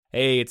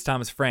Hey, it's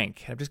Thomas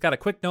Frank. I've just got a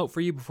quick note for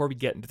you before we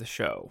get into the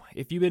show.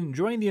 If you've been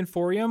enjoying the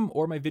Inforium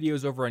or my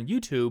videos over on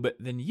YouTube,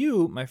 then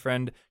you, my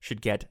friend,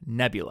 should get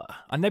Nebula.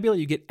 On Nebula,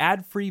 you get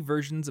ad-free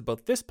versions of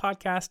both this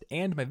podcast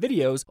and my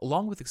videos,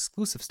 along with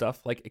exclusive stuff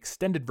like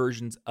extended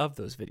versions of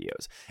those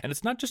videos. And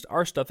it's not just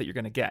our stuff that you're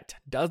going to get.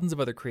 Dozens of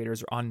other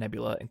creators are on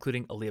Nebula,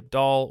 including Ali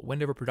Abdaal,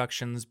 Wendover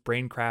Productions,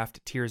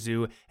 Braincraft,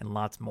 Tierzoo, and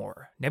lots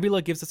more.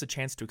 Nebula gives us a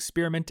chance to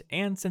experiment,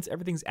 and since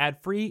everything's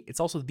ad-free, it's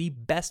also the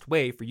best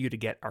way for you to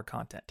get our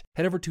content.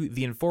 Head over to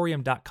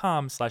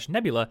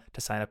theinforium.com/nebula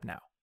to sign up now.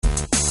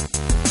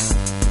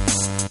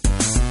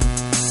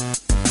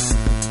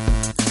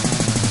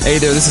 Hey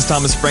there, this is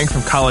Thomas Frank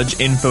from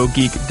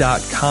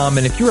collegeinfogeek.com,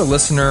 and if you're a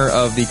listener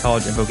of the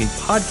College Info Geek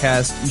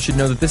podcast, you should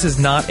know that this is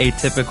not a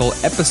typical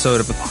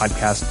episode of the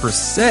podcast per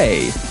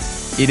se.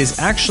 It is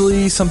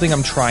actually something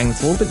I'm trying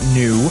that's a little bit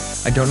new.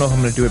 I don't know if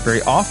I'm going to do it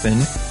very often,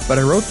 but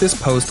I wrote this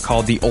post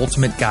called The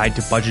Ultimate Guide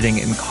to Budgeting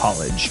in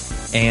College.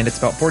 And it's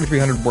about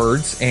 4,300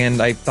 words,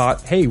 and I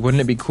thought, hey, wouldn't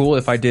it be cool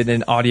if I did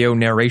an audio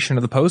narration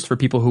of the post for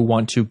people who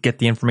want to get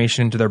the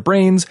information into their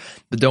brains,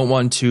 but don't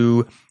want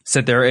to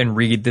sit there and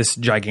read this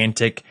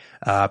gigantic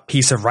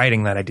piece of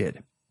writing that I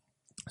did.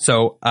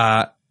 So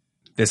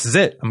this is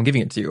it. I'm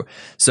giving it to you.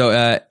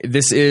 So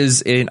this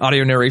is an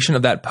audio narration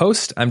of that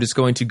post. I'm just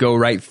going to go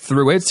right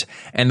through it.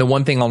 And the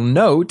one thing I'll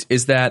note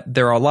is that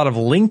there are a lot of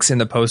links in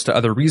the post to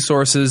other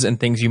resources and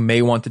things you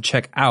may want to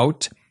check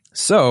out.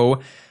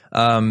 So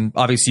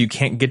obviously you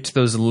can't get to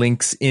those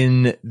links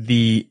in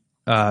the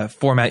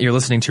format you're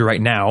listening to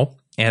right now.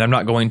 And I'm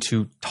not going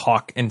to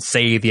talk and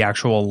say the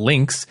actual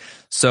links.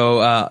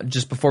 So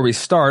just before we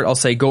start, I'll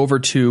say go over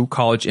to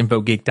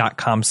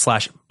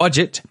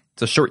collegeinfogeek.com/budget.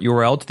 It's a short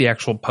URL to the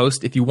actual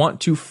post if you want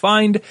to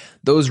find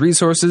those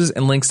resources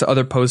and links to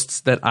other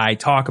posts that I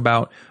talk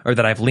about or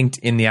that I've linked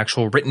in the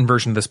actual written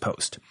version of this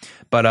post.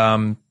 But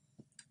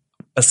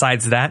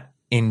besides that,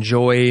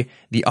 enjoy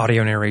the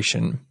audio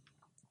narration.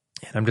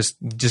 And I'm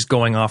just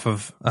going off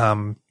of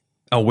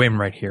a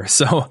whim right here.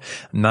 So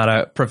I'm not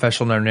a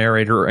professional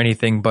narrator or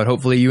anything, but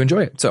hopefully you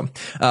enjoy it. So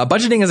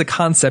budgeting as a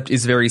concept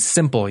is very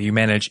simple. You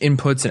manage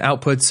inputs and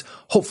outputs,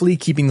 hopefully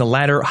keeping the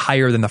latter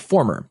higher than the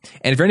former.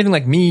 And if you're anything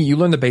like me, you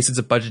learned the basics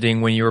of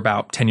budgeting when you were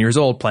about 10 years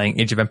old playing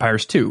Age of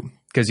Empires 2.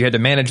 Because you had to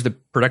manage the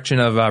production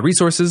of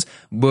resources,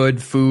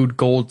 wood, food,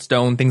 gold,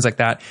 stone, things like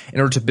that, in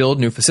order to build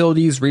new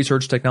facilities,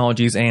 research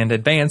technologies, and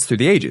advance through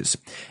the ages.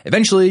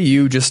 Eventually,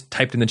 you just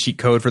typed in the cheat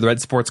code for the red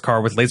sports car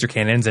with laser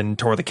cannons and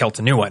tore the Celt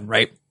a new one,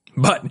 right?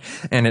 But,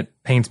 and it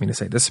pains me to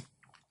say this,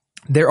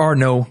 there are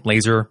no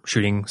laser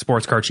shooting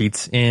sports car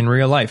cheats in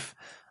real life.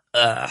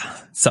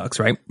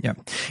 Sucks, right? Yeah.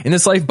 In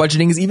this life,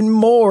 budgeting is even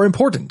more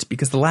important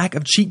because the lack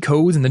of cheat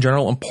codes and the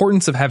general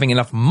importance of having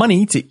enough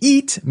money to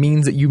eat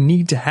means that you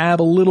need to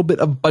have a little bit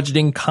of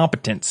budgeting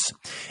competence.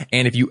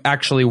 And if you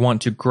actually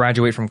want to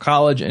graduate from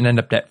college and end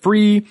up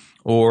debt-free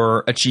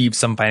or achieve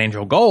some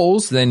financial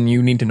goals, then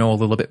you need to know a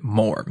little bit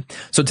more.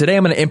 So today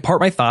I'm going to impart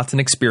my thoughts and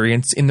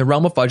experience in the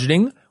realm of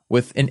budgeting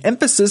with an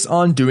emphasis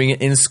on doing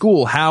it in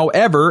school.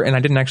 However, and I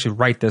didn't actually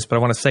write this, but I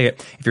want to say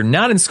it, if you're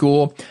not in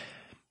school,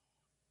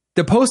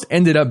 the post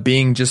ended up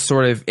being just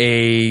sort of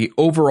a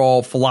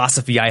overall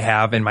philosophy I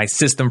have in my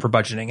system for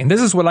budgeting. And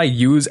this is what I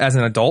use as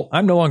an adult.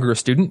 I'm no longer a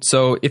student.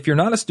 So if you're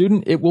not a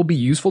student, it will be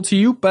useful to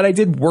you. But I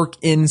did work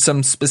in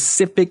some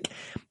specific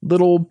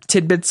little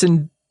tidbits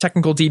and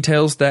technical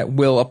details that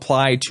will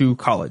apply to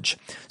college.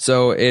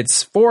 So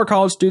it's for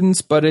college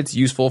students, but it's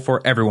useful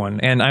for everyone.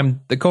 And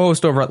I'm the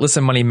co-host over at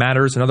Listen Money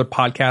Matters, another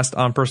podcast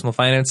on personal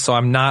finance. So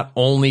I'm not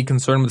only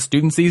concerned with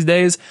students these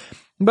days,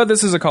 but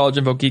this is a College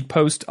Info Geek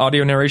post,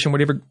 audio narration,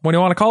 whatever you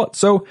want to call it.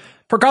 So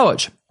for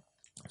college.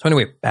 So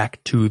anyway,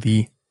 back to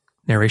the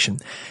narration.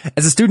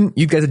 As a student,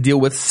 you've got to deal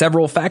with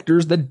several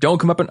factors that don't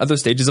come up in other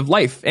stages of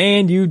life,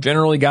 and you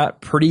generally got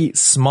pretty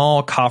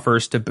small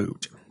coffers to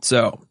boot.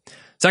 So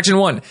Section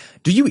 1,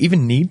 do you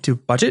even need to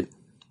budget?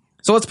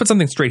 So let's put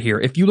something straight here.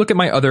 If you look at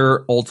my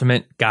other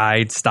ultimate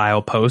guide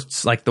style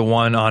posts, like the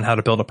one on how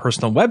to build a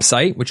personal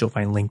website, which you'll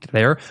find linked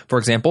there, for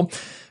example,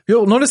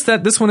 you'll notice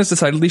that this one is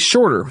decidedly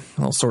shorter.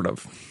 Well, sort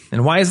of.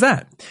 And why is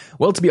that?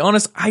 Well, to be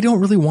honest, I don't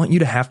really want you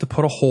to have to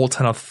put a whole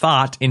ton of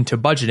thought into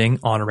budgeting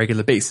on a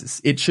regular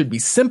basis. It should be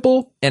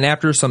simple, and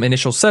after some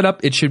initial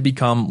setup, it should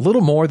become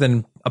little more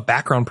than a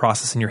background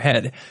process in your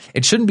head.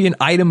 It shouldn't be an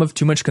item of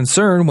too much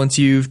concern once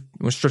you've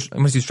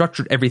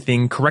structured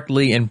everything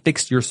correctly and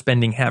fixed your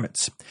spending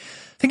habits.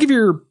 Think of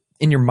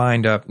in your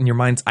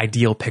mind's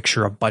ideal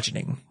picture of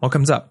budgeting. What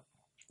comes up?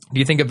 Do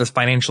you think of this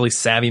financially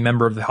savvy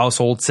member of the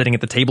household sitting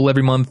at the table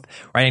every month,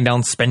 writing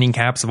down spending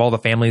caps of all the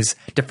family's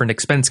different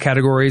expense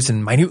categories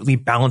and minutely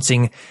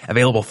balancing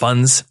available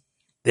funds?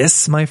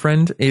 This, my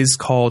friend, is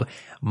called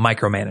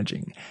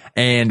micromanaging.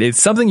 And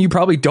it's something you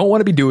probably don't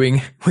want to be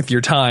doing with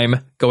your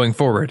time going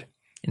forward.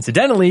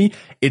 Incidentally,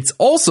 it's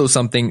also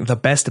something the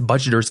best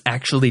budgeters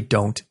actually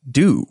don't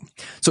do.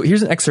 So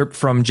here's an excerpt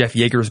from Jeff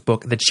Yeager's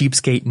book, The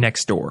Cheapskate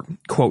Next Door.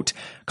 Quote,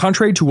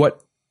 contrary to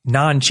what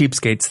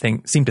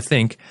non-cheapskates seem to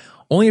think,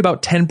 only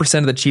about 10%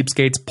 of the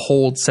cheapskates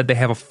polled said they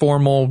have a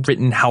formal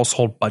written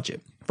household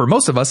budget. For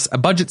most of us, a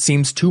budget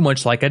seems too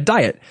much like a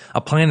diet,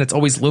 a plan that's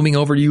always looming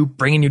over you,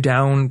 bringing you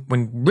down,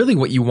 when really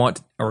what you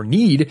want or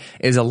need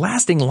is a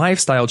lasting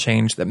lifestyle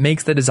change that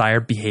makes the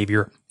desired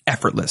behavior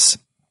effortless.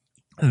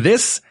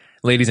 This,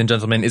 ladies and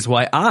gentlemen, is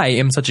why I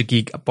am such a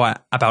geek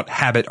about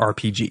Habit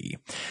RPG.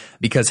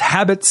 Because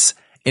habits,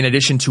 in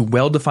addition to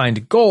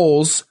well-defined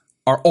goals,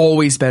 are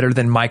always better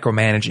than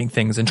micromanaging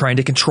things and trying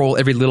to control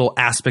every little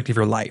aspect of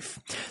your life.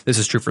 This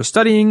is true for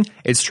studying,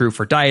 it's true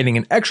for dieting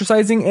and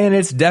exercising, and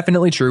it's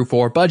definitely true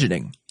for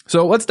budgeting.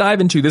 So let's dive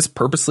into this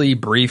purposely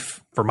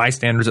brief, for my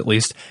standards at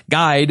least,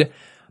 guide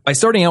by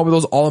starting out with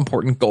those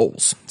all-important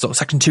goals. So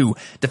section 2,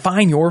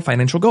 define your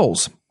financial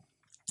goals.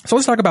 So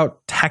let's talk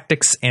about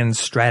tactics and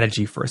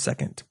strategy for a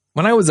second.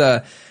 When I was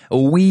a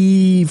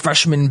wee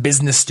freshman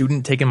business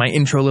student taking my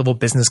intro-level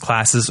business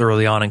classes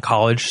early on in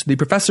college, the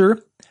professor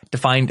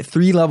defined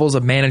 3 levels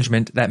of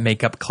management that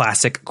make up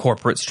classic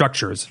corporate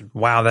structures.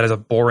 Wow, that is a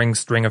boring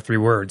string of 3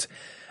 words.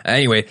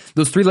 Anyway,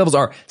 those 3 levels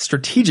are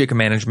strategic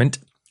management,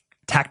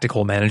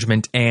 tactical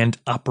management, and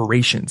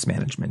operations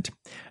management.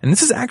 And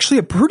this is actually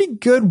a pretty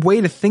good way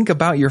to think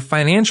about your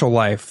financial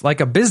life.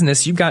 Like a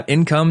business, you've got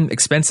income,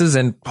 expenses,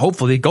 and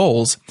hopefully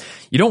goals.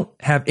 You don't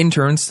have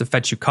interns to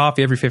fetch you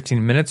coffee every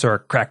 15 minutes or a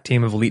crack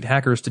team of elite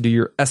hackers to do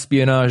your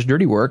espionage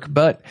dirty work,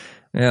 but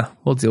yeah,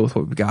 we'll deal with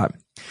what we've got.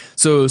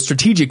 So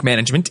strategic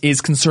management is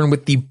concerned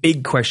with the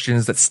big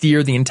questions that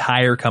steer the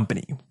entire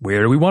company.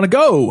 Where do we want to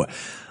go?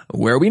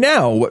 Where are we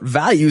now? What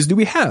values do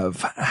we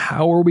have?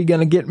 How are we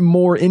going to get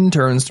more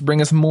interns to bring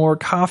us more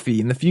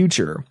coffee in the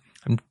future?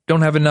 I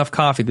don't have enough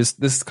coffee.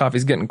 This coffee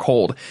is getting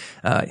cold.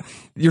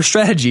 Your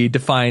strategy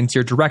defines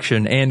your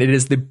direction, and it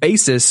is the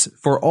basis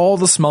for all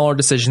the smaller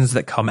decisions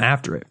that come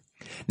after it.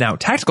 Now,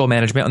 tactical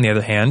management, on the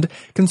other hand,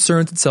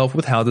 concerns itself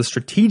with how the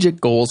strategic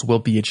goals will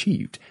be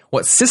achieved.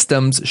 What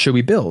systems should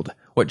we build?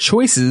 What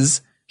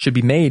choices should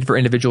be made for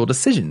individual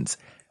decisions?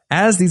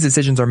 As these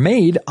decisions are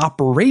made,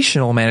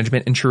 operational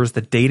management ensures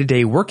the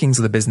day-to-day workings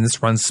of the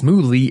business run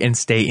smoothly and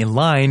stay in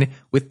line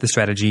with the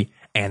strategy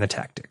and the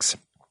tactics.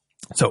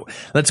 So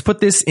let's put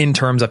this in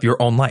terms of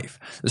your own life.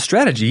 The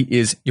strategy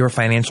is your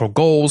financial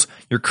goals,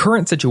 your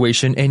current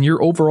situation, and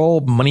your overall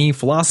money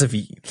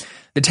philosophy.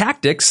 The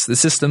tactics, the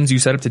systems you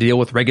set up to deal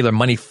with regular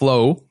money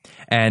flow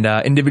and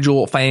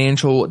individual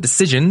financial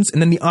decisions,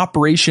 and then the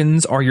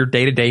operations are your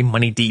day-to-day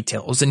money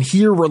details. And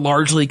here we're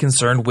largely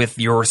concerned with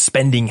your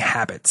spending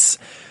habits.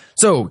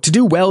 So to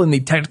do well in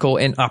the technical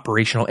and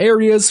operational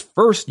areas,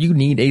 first you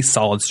need a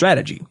solid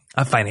strategy,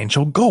 a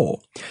financial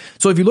goal.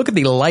 So if you look at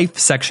the life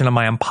section of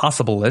my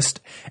impossible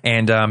list,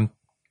 and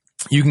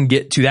you can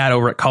get to that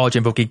over at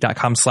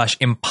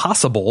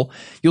collegeinfogeek.com/impossible,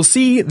 you'll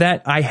see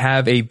that I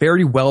have a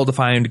very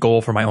well-defined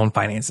goal for my own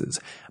finances.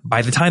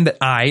 By the time that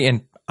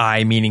I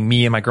meaning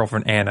me and my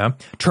girlfriend Anna,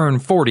 turn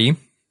 40,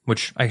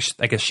 which I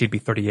guess she'd be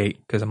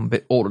 38 because I'm a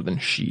bit older than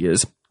she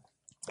is.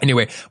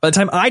 Anyway, by the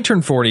time I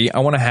turn 40, I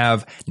want to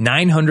have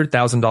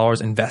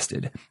 $900,000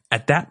 invested.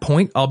 At that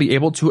point, I'll be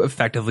able to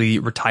effectively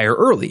retire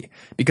early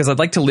because I'd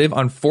like to live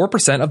on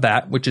 4% of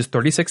that, which is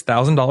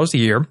 $36,000 a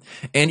year.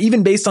 And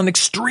even based on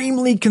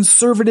extremely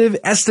conservative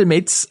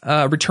estimated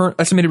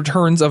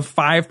returns of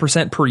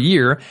 5% per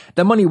year,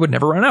 the money would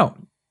never run out.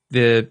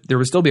 There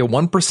would still be a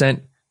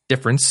 1%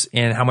 difference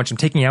in how much I'm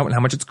taking out and how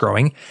much it's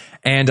growing.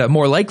 And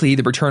more likely,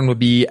 the return would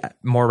be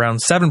more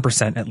around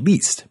 7% at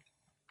least.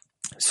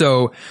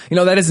 So,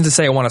 that isn't to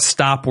say I want to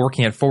stop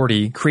working at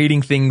 40.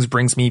 Creating things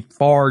brings me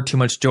far too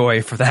much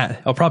joy for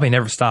that. I'll probably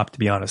never stop, to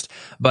be honest.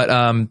 But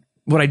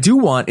what I do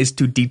want is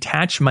to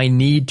detach my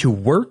need to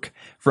work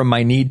from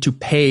my need to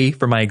pay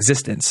for my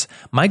existence.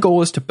 My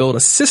goal is to build a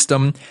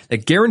system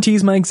that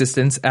guarantees my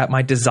existence at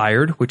my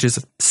desired, which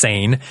is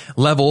sane,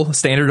 level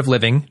standard of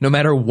living, no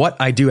matter what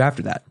I do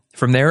after that.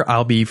 From there,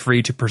 I'll be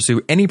free to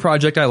pursue any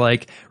project I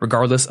like,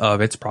 regardless of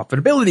its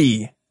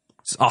profitability.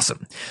 It's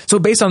awesome. So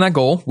based on that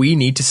goal, we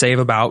need to save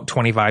about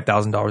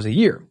 $25,000 a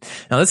year.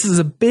 Now, this is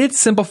a bit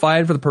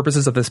simplified for the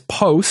purposes of this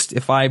post.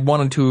 If I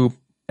want to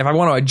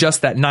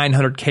adjust that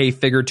 900K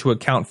figure to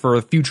account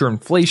for future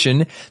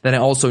inflation, then I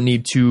also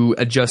need to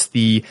adjust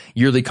the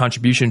yearly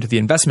contribution to the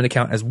investment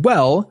account as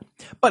well.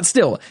 But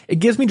still, it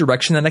gives me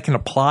direction that I can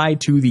apply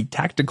to the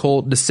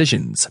tactical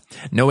decisions.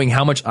 Knowing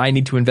how much I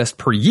need to invest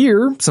per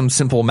year, some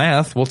simple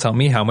math will tell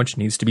me how much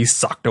needs to be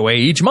socked away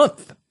each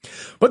month.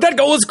 But that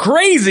goal is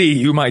crazy,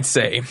 you might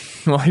say.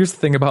 Well, here's the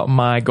thing about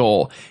my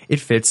goal.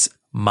 It fits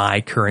my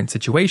current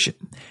situation.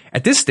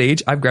 At this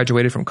stage, I've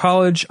graduated from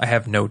college, I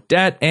have no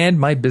debt, and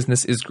my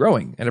business is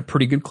growing at a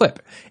pretty good clip.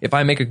 If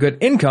I make a good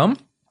income,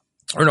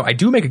 I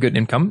do make a good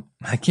income.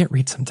 I can't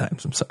read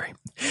sometimes, I'm sorry.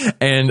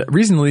 And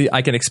reasonably,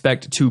 I can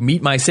expect to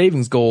meet my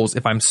savings goals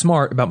if I'm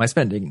smart about my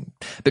spending.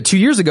 But 2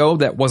 years ago,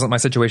 that wasn't my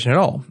situation at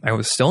all. I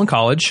was still in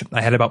college.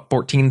 I had about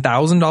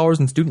 $14,000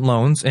 in student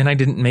loans, and I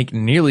didn't make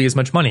nearly as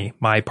much money.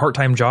 My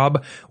part-time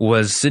job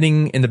was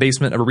sitting in the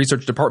basement of a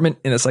research department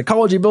in a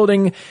psychology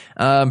building,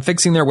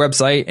 fixing their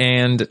website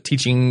and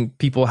teaching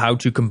people how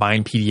to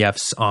combine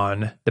PDFs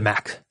on the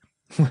Mac,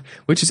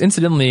 which is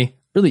incidentally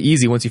really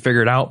easy once you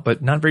figure it out,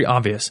 but not very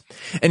obvious.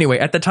 Anyway,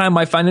 at the time,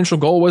 my financial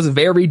goal was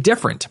very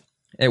different.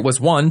 It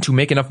was one, to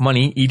make enough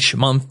money each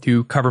month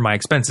to cover my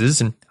expenses,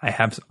 and I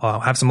have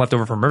some left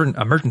over for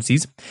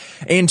emergencies,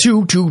 and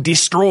two, to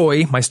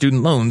destroy my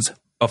student loans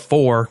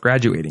before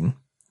graduating.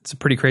 It's a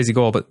pretty crazy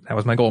goal, but that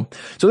was my goal.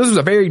 So this was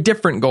a very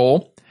different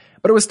goal,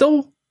 but it was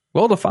still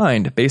well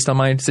defined based on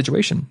my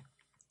situation.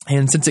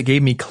 And since it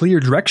gave me clear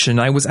direction,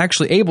 I was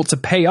actually able to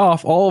pay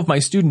off all of my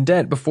student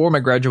debt before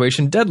my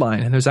graduation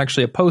deadline. And there's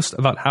actually a post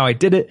about how I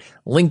did it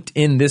linked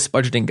in this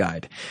budgeting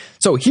guide.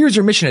 So here's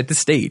your mission at this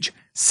stage.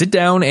 Sit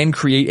down and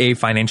create a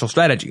financial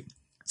strategy.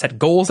 Set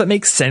goals that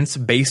make sense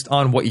based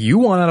on what you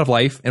want out of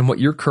life and what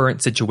your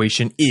current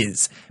situation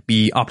is.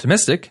 Be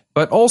optimistic,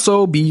 but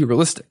also be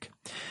realistic.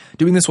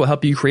 Doing this will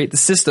help you create the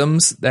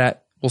systems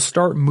that will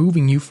start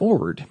moving you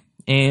forward.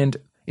 And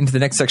into the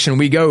next section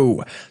we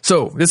go.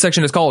 So this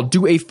section is called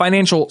Do a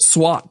Financial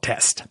SWOT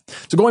Test.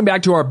 So going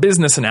back to our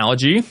business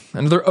analogy,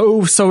 another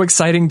so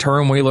exciting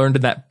term we learned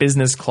in that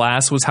business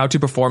class was how to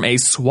perform a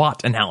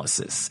SWOT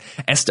analysis,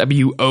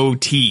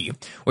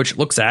 SWOT, which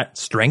looks at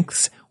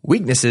strengths,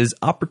 weaknesses,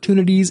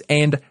 opportunities,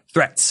 and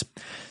threats.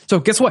 So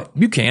guess what?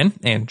 You can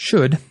and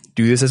should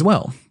do this as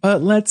well,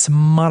 but let's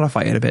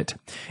modify it a bit.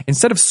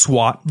 Instead of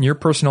SWOT, your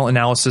personal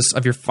analysis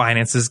of your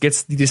finances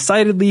gets the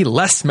decidedly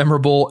less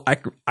memorable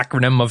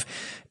acronym of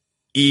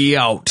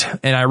EOT.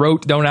 And I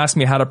wrote, don't ask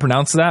me how to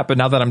pronounce that, but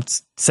now that I'm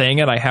saying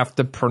it, I have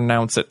to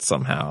pronounce it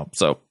somehow.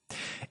 So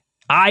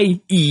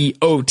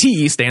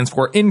IEOT stands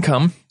for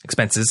income,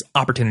 expenses,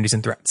 opportunities,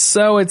 and threats.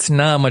 So it's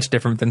not much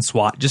different than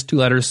SWOT, just two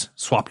letters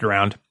swapped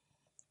around.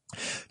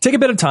 Take a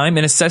bit of time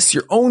and assess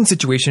your own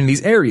situation in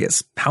these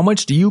areas. How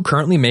much do you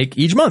currently make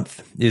each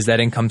month? Is that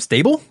income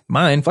stable?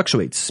 Mine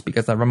fluctuates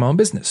because I run my own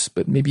business.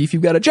 But maybe if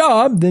you've got a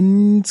job,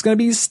 then it's going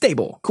to be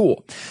stable.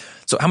 Cool.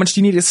 So how much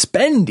do you need to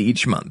spend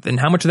each month? And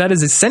how much of that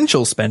is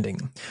essential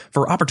spending?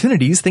 For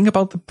opportunities, think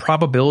about the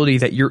probability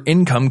that your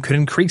income could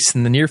increase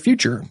in the near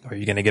future. Are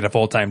you going to get a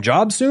full-time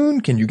job soon?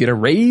 Can you get a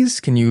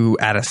raise? Can you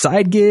add a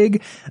side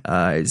gig?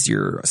 Is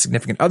your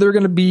significant other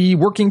going to be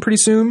working pretty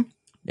soon?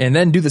 And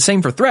then do the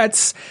same for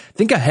threats.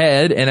 Think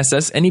ahead and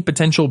assess any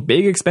potential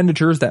big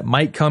expenditures that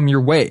might come your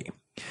way.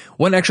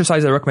 One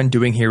exercise I recommend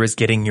doing here is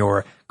getting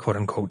your quote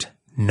unquote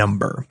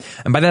number.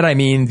 And by that, I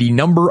mean the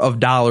number of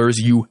dollars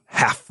you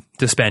have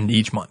to spend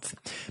each month.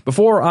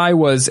 Before I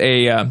was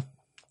a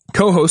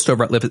co-host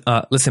over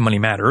at Listen Money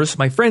Matters,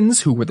 my friends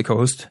who were the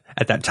co-host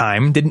at that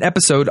time did an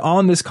episode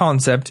on this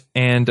concept,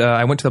 and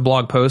I went to the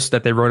blog post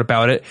that they wrote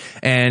about it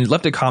and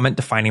left a comment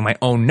defining my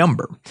own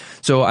number.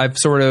 So I've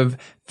sort of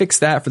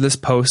fixed that for this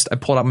post. I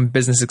pulled out my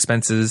business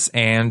expenses,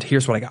 and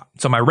here's what I got.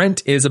 So my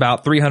rent is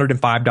about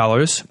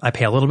 $305. I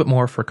pay a little bit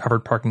more for a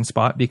covered parking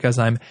spot because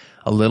I'm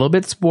a little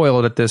bit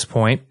spoiled at this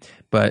point,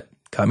 but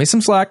cut me some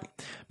slack.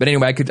 But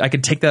anyway, I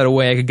could take that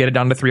away. I could get it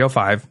down to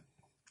 $305.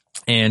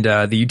 And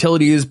the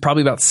utility is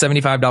probably about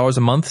 $75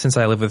 a month since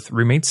I live with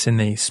roommates and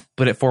they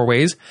split it 4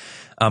 ways.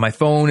 My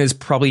phone is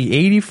probably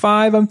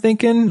 $85, I'm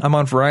thinking. I'm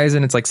on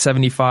Verizon. It's like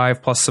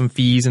 $75 plus some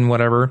fees and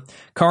whatever.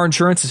 Car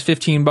insurance is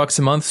 $15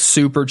 a month.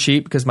 Super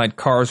cheap because my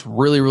car is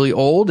really, really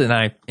old and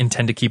I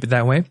intend to keep it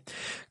that way.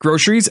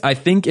 Groceries, I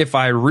think if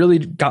I really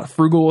got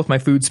frugal with my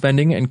food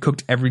spending and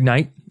cooked every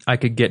night, I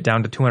could get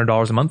down to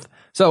 $200 a month.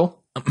 So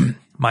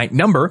my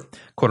number,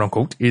 quote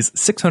unquote, is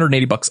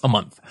 $680 a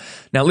month.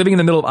 Now, living in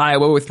the middle of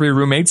Iowa with 3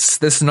 roommates,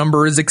 this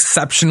number is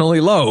exceptionally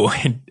low.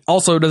 It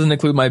also doesn't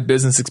include my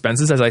business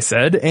expenses, as I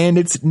said, and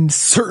it's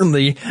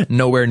certainly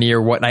nowhere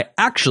near what I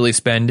actually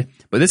spend.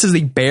 But this is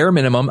the bare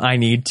minimum I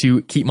need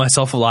to keep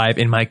myself alive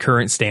in my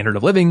current standard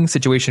of living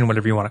situation,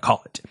 whatever you want to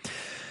call it.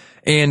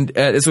 And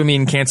this would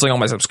mean canceling all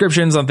my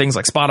subscriptions on things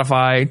like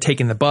Spotify,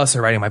 taking the bus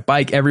or riding my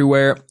bike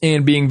everywhere,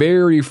 and being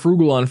very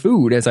frugal on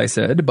food, as I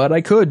said, but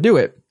I could do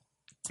it.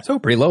 So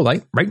pretty low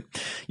light, right?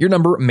 Your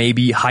number may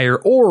be higher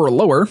or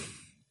lower,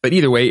 but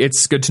either way,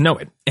 it's good to know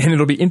it, and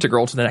it'll be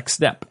integral to the next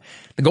step.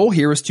 The goal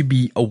here is to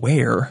be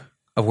aware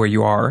of where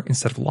you are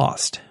instead of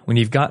lost. When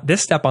you've got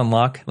this step on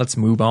lock, let's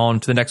move on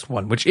to the next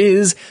one, which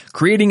is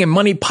creating a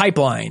money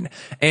pipeline.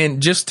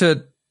 And just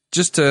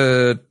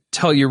to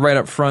tell you right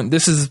up front,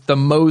 this is the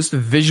most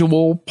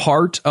visual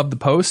part of the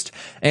post,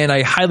 and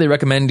I highly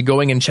recommend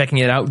going and checking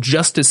it out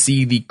just to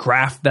see the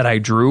graph that I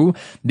drew,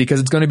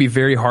 because it's going to be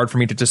very hard for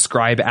me to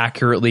describe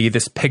accurately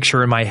this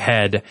picture in my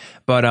head.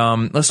 But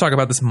let's talk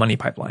about this money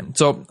pipeline.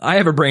 So I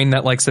have a brain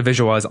that likes to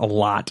visualize a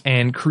lot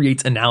and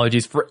creates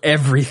analogies for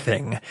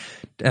everything.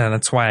 And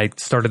that's why I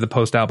started the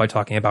post out by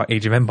talking about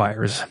Age of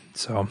Empires.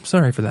 So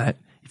sorry for that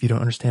if you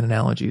don't understand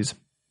analogies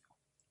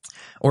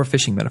or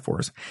fishing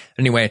metaphors.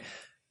 Anyway,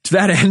 to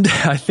that end,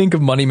 I think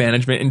of money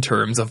management in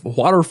terms of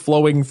water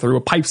flowing through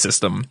a pipe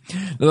system.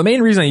 Now, the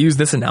main reason I use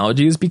this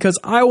analogy is because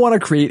I want to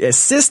create a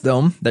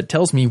system that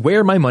tells me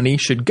where my money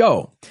should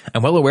go.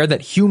 I'm well aware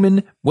that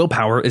human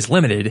willpower is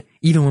limited,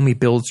 even when we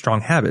build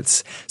strong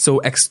habits. So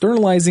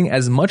externalizing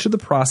as much of the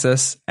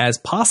process as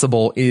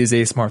possible is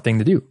a smart thing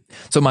to do.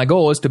 So my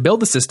goal is to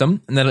build the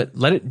system and then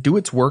let it do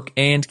its work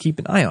and keep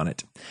an eye on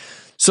it.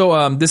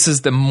 So this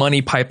is the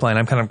money pipeline.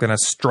 I'm kind of going to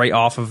stray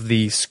off of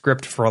the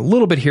script for a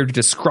little bit here to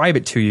describe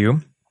it to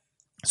you.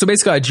 So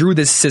basically, I drew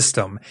this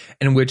system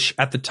in which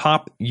at the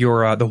top,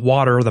 the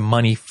water, the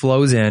money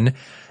flows in,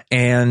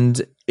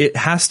 and it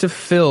has to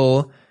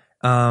fill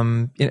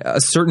in a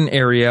certain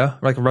area,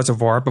 like a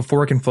reservoir,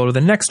 before it can flow to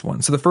the next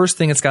one. So the first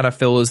thing it's got to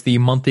fill is the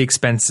monthly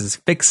expenses,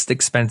 fixed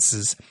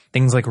expenses,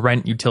 things like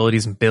rent,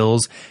 utilities, and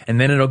bills.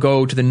 And then it'll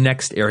go to the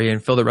next area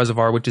and fill the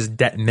reservoir, which is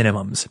debt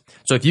minimums.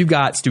 So if you've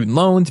got student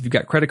loans, if you've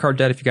got credit card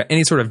debt, if you've got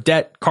any sort of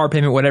debt, car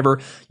payment,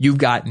 whatever, you've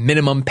got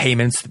minimum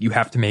payments that you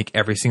have to make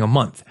every single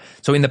month.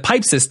 So in the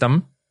pipe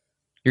system,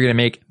 you're going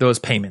to make those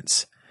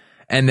payments.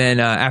 And then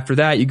after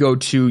that, you go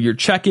to your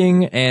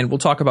checking, and we'll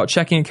talk about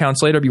checking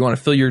accounts later. But you want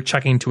to fill your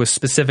checking to a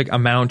specific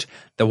amount.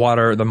 The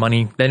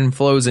money then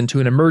flows into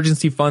an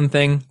emergency fund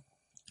thing.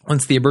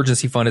 Once the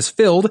emergency fund is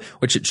filled,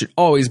 which it should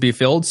always be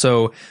filled,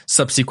 so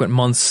subsequent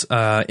months'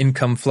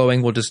 income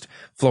flowing will just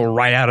flow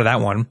right out of that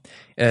one.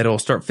 It'll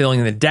start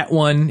filling the debt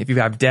one if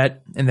you have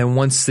debt. And then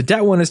once the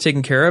debt one is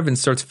taken care of and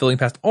starts filling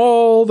past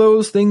all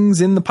those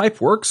things in the pipe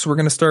works, we're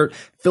going to start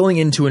filling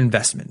into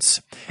investments.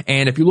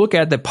 And if you look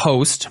at the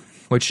post,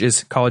 which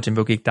is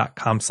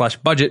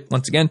collegeinfogeek.com/budget.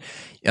 Once again,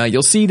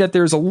 you'll see that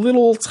there's a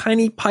little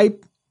tiny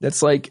pipe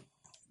that's like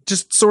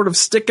just sort of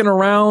sticking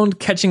around,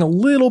 catching a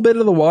little bit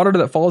of the water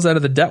that falls out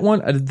of the debt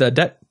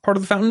part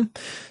of the fountain.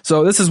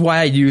 So this is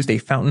why I used a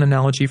fountain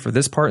analogy for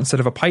this part instead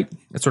of a pipe.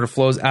 It sort of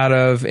flows out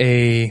of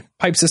a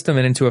pipe system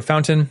and into a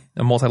fountain,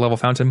 a multi-level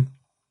fountain.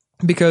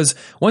 Because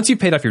once you've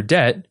paid off your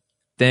debt,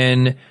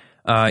 then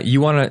you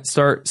want to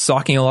start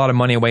socking a lot of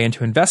money away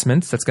into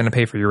investments. That's going to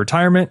pay for your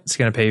retirement. It's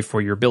going to pay for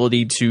your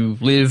ability to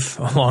live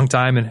a long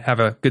time and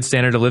have a good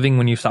standard of living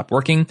when you stop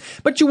working.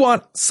 But you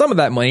want some of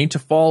that money to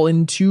fall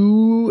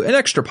into an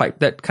extra pipe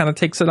that kind of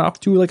takes it off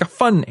to like a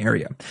fun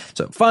area.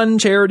 So fun,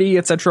 charity,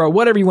 etc.,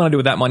 whatever you want to do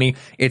with that money,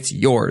 it's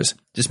yours.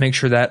 Just make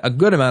sure that a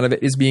good amount of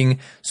it is being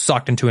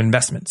socked into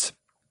investments.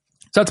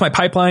 So that's my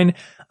pipeline.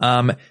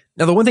 Now,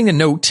 the one thing to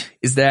note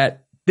is that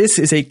this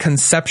is a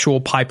conceptual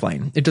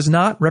pipeline. It does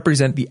not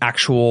represent the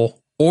actual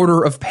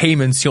order of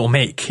payments you'll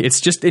make. It's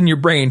just in your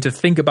brain to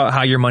think about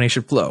how your money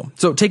should flow.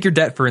 So take your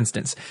debt, for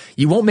instance.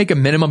 You won't make a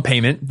minimum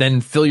payment, then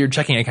fill your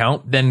checking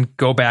account, then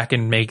go back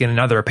and make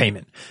another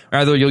payment.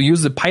 Rather, you'll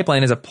use the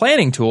pipeline as a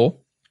planning tool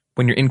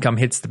when your income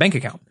hits the bank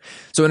account.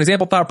 So an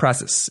example thought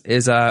process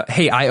is,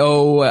 hey, I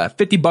owe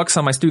 $50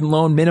 on my student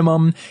loan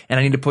minimum, and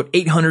I need to put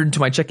 $800 into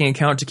my checking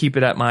account to keep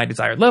it at my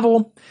desired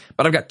level.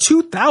 But I've got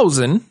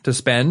 $2,000 to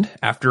spend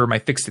after my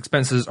fixed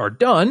expenses are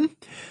done.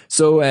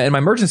 So, and my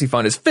emergency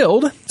fund is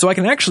filled. So I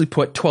can actually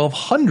put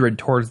 $1,200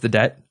 towards the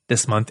debt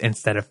this month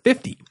instead of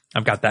 $50.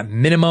 I've got that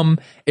minimum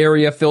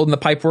area filled in the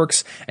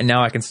pipeworks, and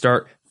now I can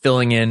start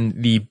filling in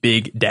the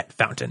big debt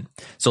fountain.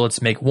 So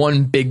let's make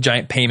one big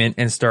giant payment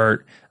and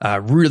start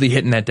really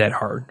hitting that debt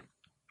hard.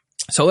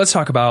 So let's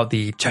talk about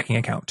the checking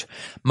account.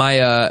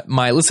 My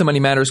Listen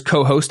Money Matters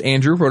co-host,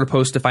 Andrew, wrote a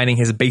post defining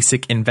his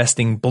basic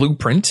investing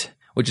blueprint,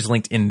 which is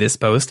linked in this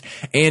post.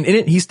 And in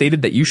it, he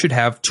stated that you should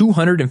have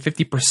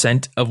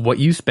 250% of what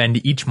you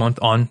spend each month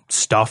on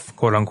stuff,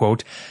 quote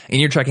unquote,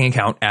 in your checking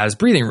account as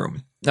breathing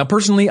room. Now,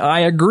 personally, I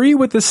agree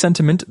with this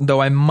sentiment,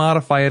 though I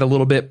modify it a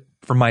little bit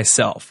for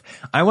myself.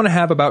 I want to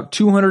have about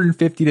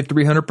 250 to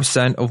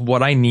 300% of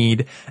what I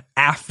need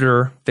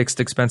after fixed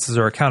expenses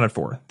are accounted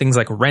for. Things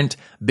like rent,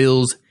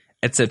 bills,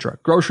 etc.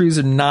 Groceries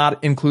are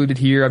not included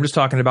here. I'm just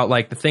talking about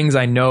like the things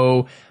I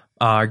know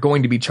are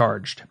going to be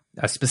charged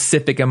a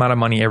specific amount of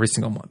money every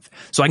single month.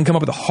 So I can come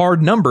up with a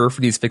hard number for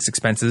these fixed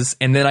expenses,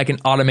 and then I can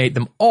automate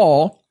them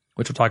all,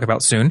 which we'll talk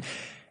about soon.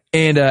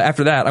 And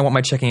after that, I want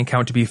my checking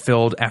account to be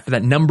filled after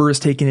that number is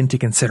taken into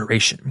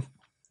consideration.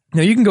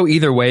 Now, you can go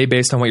either way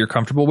based on what you're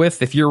comfortable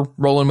with. If you're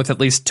rolling with at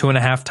least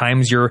 2.5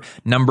 times your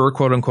number,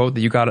 quote unquote,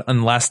 that you got on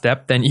the last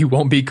step, then you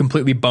won't be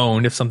completely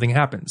boned if something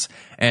happens.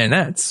 And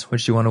that's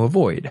what you want to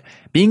avoid.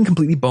 Being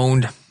completely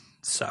boned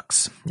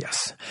sucks.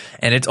 Yes.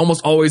 And it's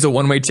almost always a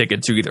one-way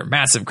ticket to either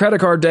massive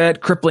credit card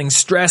debt, crippling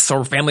stress,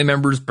 or family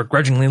members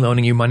begrudgingly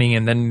loaning you money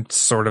and then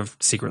sort of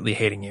secretly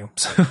hating you.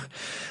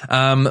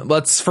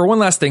 For one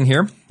last thing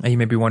here, you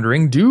may be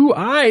wondering, do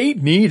I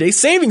need a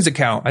savings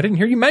account? I didn't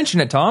hear you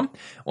mention it, Tom.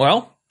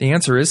 Well, the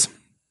answer is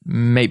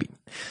maybe.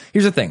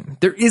 Here's the thing.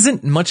 There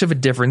isn't much of a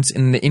difference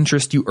in the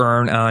interest you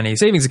earn on a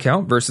savings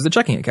account versus a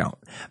checking account.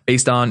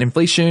 Based on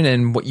inflation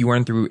and what you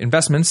earn through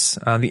investments,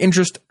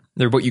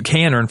 what you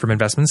can earn from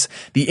investments,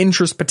 the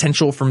interest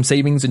potential from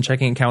savings and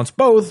checking accounts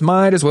both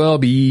might as well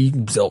be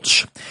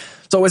zilch.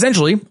 So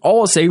essentially,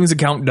 all a savings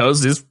account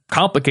does is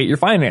complicate your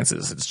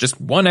finances. It's just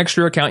one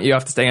extra account you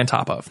have to stay on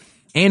top of.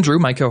 Andrew,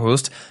 my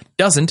co-host,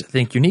 doesn't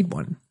think you need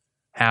one.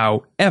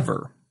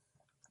 However,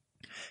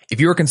 if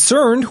you're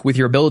concerned with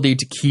your ability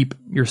to keep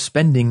your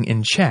spending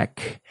in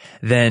check,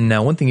 then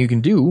one thing you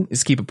can do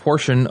is keep a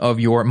portion of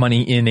your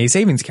money in a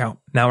savings account.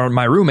 Now,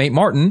 my roommate,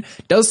 Martin,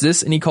 does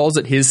this, and he calls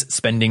it his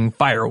spending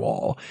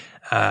firewall.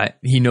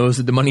 He knows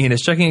that the money in his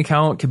checking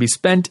account can be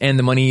spent, and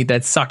the money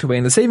that's socked away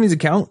in the savings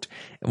account,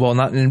 while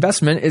not an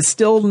investment, is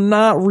still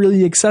not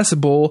really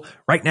accessible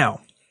right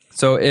now.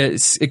 So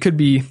it could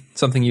be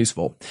something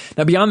useful.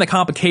 Now, beyond the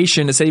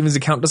complication, a savings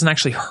account doesn't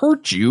actually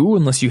hurt you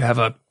unless you have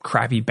a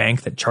crappy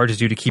bank that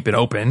charges you to keep it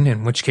open,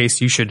 in which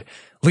case you should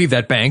leave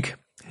that bank.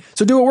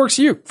 So do what works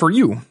for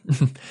you.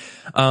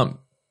 But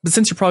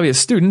since you're probably a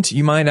student,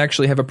 you might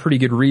actually have a pretty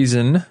good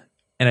reason,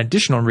 an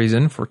additional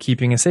reason for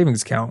keeping a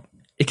savings account.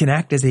 It can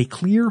act as a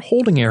clear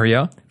holding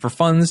area for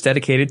funds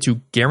dedicated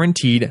to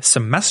guaranteed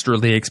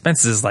semesterly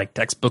expenses like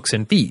textbooks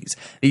and fees.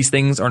 These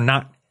things are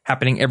not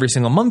happening every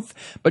single month,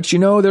 but you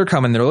know they're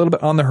coming. They're a little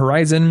bit on the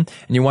horizon,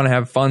 and you want to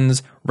have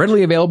funds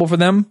readily available for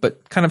them,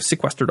 but kind of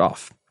sequestered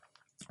off.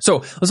 So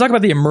let's talk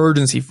about the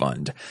emergency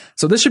fund.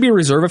 So this should be a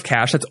reserve of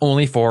cash that's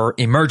only for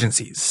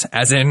emergencies,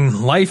 as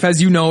in life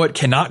as you know it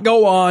cannot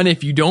go on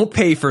if you don't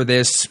pay for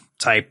this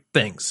type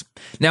things.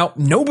 Now,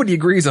 nobody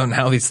agrees on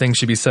how these things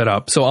should be set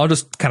up, so I'll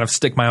just kind of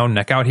stick my own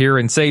neck out here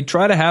and say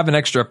try to have an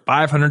extra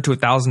 $500 to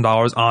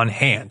 $1,000 on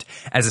hand.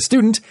 As a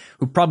student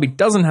who probably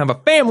doesn't have a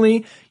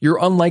family, you're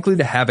unlikely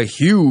to have a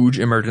huge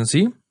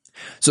emergency.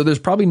 So there's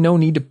probably no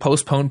need to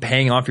postpone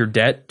paying off your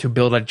debt to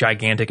build a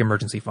gigantic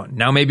emergency fund.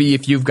 Now, maybe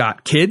if you've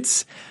got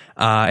kids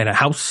in a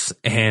house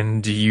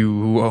and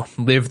you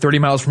live 30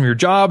 miles from your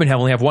job and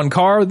only have one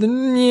car,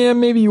 then yeah,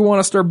 maybe you want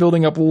to start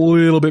building up a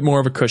little bit more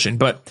of a cushion.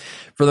 But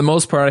for the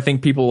most part, I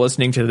think people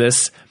listening to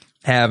this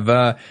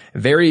have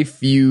very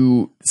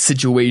few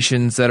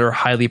situations that are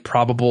highly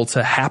probable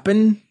to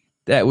happen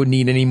that would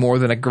need any more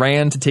than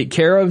 $1,000 to take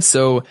care of.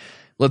 So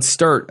let's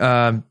start,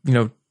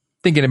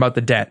 thinking about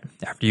the debt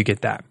after you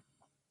get that.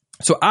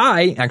 So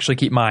I actually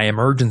keep my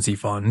emergency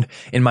fund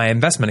in my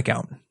investment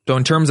account. So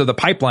in terms of the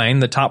pipeline,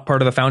 the top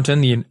part of the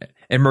fountain, the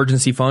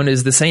emergency fund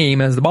is the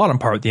same as the bottom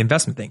part, the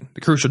investment thing.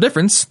 The crucial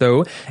difference,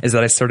 though, is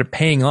that I started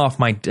paying off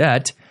my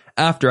debt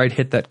after I'd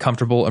hit that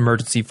comfortable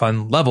emergency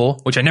fund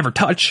level, which I never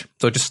touch.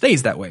 So it just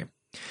stays that way.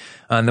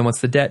 And then once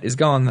the debt is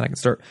gone, then I can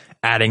start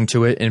adding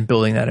to it and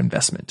building that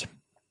investment.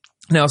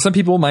 Now, some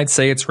people might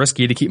say it's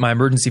risky to keep my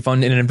emergency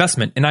fund in an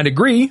investment, and I'd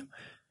agree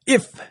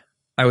if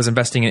I was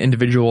investing in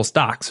individual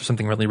stocks or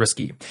something really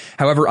risky.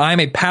 However, I'm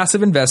a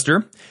passive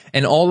investor,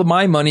 and all of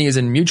my money is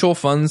in mutual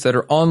funds that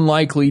are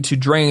unlikely to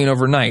drain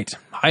overnight.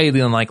 Highly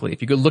unlikely.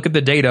 If you could look at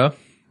the data,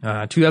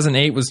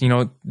 2008 was,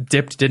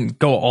 dipped, didn't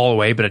go all the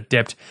way, but it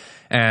dipped.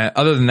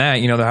 Other than that,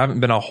 there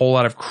haven't been a whole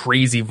lot of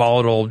crazy,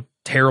 volatile,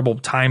 terrible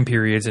time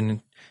periods.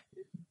 And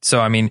so,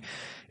 I mean,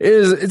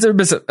 it's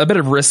a bit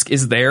of risk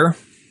is there.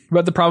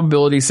 But the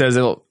probability says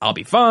I'll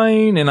be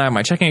fine, and I have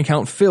my checking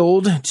account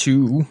filled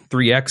to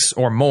 3x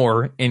or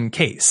more in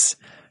case.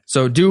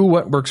 So do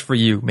what works for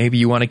you. Maybe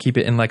you want to keep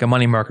it in like a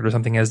money market or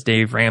something, as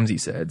Dave Ramsey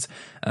says.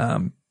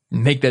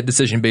 Make that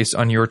decision based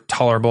on your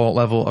tolerable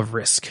level of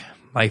risk.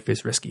 Life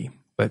is risky,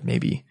 but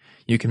maybe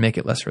you can make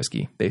it less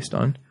risky based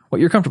on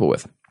what you're comfortable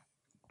with.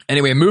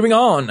 Anyway, moving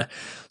on.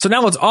 So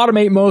now let's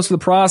automate most of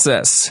the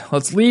process.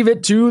 Let's leave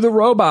it to the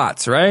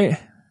robots, right?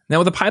 Now,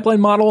 with a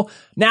pipeline model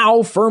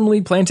now firmly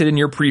planted in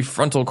your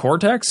prefrontal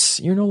cortex,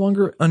 you're no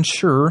longer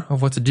unsure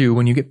of what to do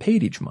when you get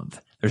paid each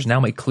month. There's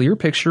now a clear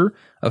picture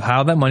of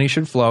how that money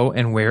should flow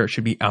and where it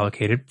should be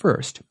allocated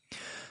first.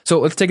 So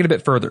let's take it a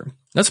bit further.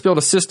 Let's build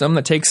a system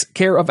that takes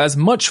care of as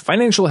much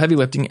financial heavy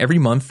lifting every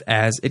month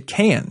as it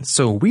can.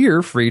 So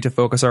we're free to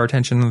focus our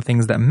attention on the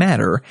things that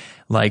matter,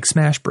 like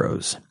Smash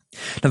Bros.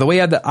 Now, the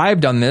way that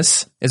I've done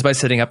this is by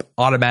setting up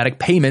automatic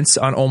payments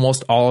on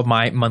almost all of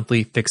my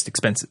monthly fixed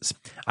expenses.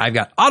 I've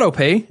got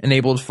autopay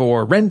enabled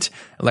for rent,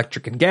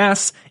 electric and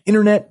gas,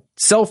 internet,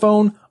 cell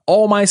phone,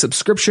 all my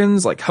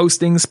subscriptions like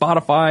hosting,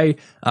 Spotify,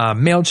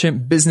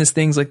 MailChimp, business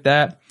things like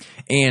that.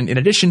 And in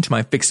addition to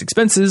my fixed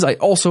expenses, I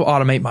also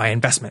automate my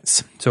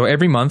investments. So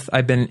every month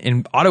I've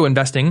been auto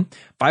investing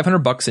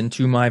 $500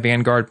 into my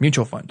Vanguard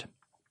mutual fund.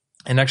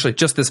 And actually,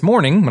 just this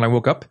morning when I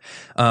woke up,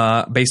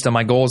 based on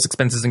my goals,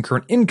 expenses, and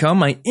current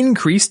income, I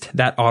increased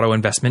that auto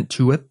investment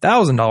to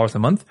 $1,000 a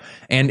month.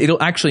 And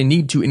it'll actually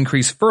need to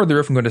increase further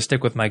if I'm going to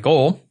stick with my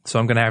goal. So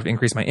I'm going to have to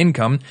increase my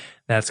income.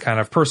 That's kind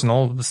of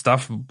personal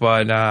stuff,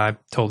 but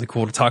totally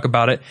cool to talk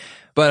about it.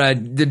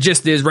 But the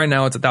gist is right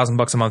now it's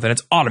 $1,000 a month and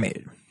it's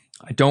automated.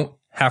 I don't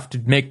have to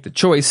make the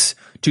choice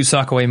to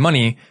sock away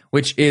money,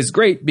 which is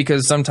great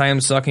because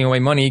sometimes socking away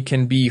money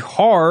can be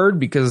hard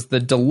because the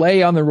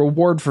delay on the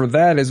reward for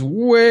that is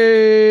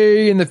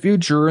way in the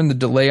future, and the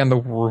delay on the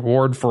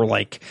reward for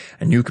like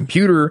a new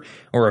computer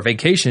or a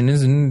vacation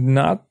is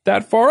not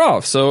that far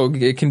off. So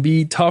it can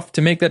be tough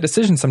to make that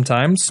decision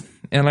sometimes,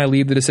 and I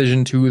leave the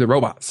decision to the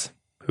robots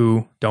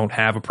who don't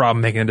have a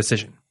problem making a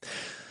decision.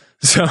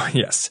 So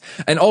yes.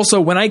 And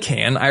also when I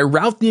can, I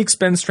route the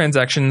expense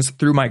transactions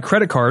through my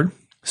credit card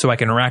so I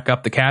can rack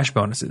up the cash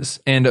bonuses.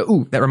 And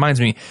that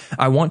reminds me,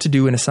 I want to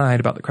do an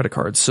aside about the credit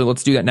cards. So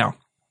let's do that now.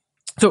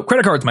 So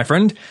credit cards, my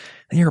friend,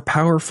 they are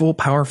powerful,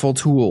 powerful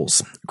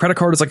tools. Credit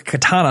card is like a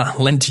katana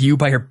lent to you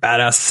by your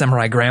badass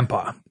samurai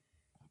grandpa.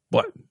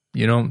 What?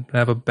 You don't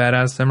have a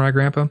badass samurai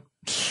grandpa?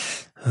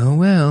 Oh,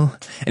 well.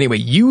 Anyway,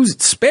 use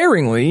it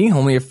sparingly,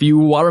 only a few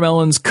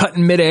watermelons cut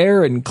in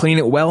midair, and clean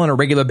it well on a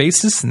regular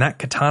basis, and that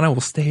katana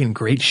will stay in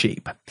great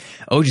shape.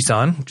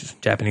 Oji-san, which is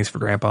Japanese for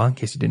grandpa, in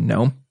case you didn't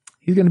know,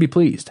 he's going to be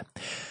pleased.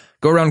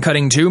 Go around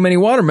cutting too many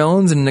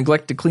watermelons and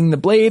neglect to clean the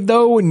blade,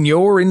 though, and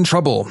you're in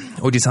trouble.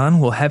 Oji-san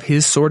will have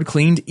his sword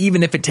cleaned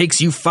even if it takes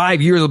you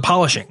 5 years of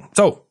polishing.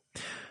 So,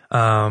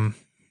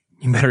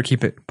 you better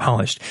keep it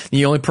polished.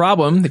 The only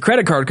problem, the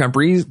credit card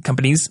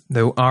companies,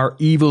 though, are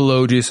evil,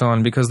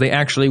 Oji-san, because they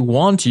actually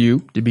want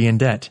you to be in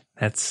debt.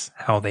 That's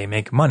how they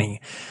make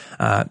money,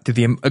 through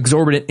the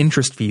exorbitant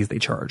interest fees they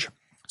charge.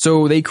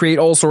 So they create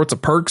all sorts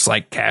of perks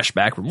like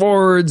cashback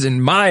rewards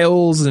and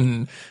miles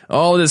and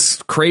all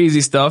this crazy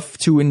stuff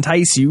to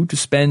entice you to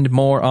spend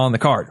more on the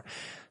card.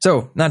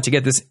 So not to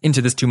get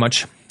into this too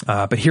much,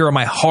 but here are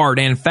my hard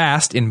and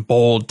fast, in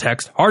bold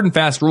text, hard and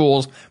fast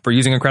rules for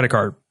using a credit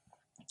card.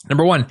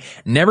 Number 1,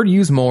 never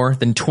use more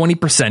than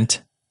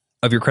 20%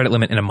 of your credit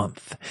limit in a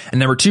month. And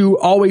number 2,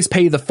 always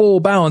pay the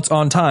full balance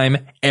on time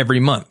every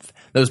month.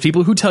 Those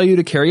people who tell you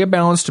to carry a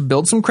balance to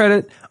build some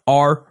credit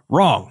are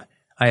wrong.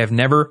 I have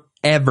never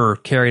ever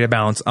carried a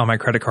balance on my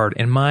credit card,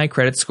 and my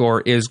credit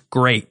score is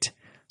great.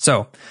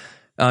 So,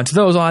 to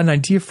those, I'll have an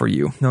idea for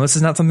you. Now, this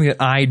is not something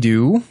that I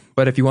do,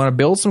 but if you want to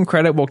build some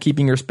credit while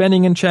keeping your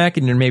spending in check,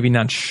 and you're maybe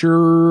not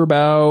sure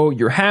about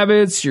your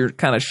habits, you're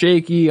kind of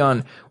shaky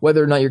on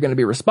whether or not you're going to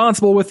be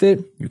responsible with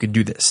it, you could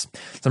do this.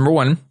 So number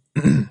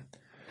 1,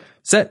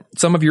 set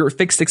some of your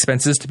fixed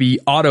expenses to be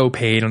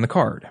auto-paid on the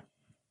card.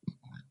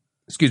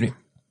 Excuse me.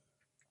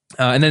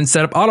 And then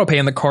set up auto-pay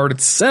on the card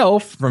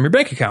itself from your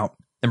bank account.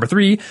 Number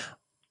 3,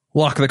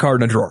 lock the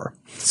card in a drawer.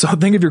 So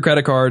think of your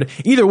credit card,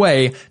 either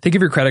way, think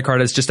of your credit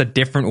card as just a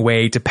different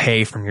way to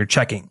pay from your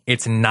checking.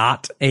 It's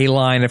not a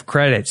line of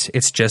credit.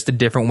 It's just a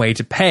different way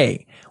to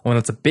pay. One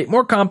that's a bit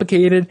more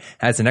complicated,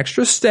 has an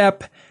extra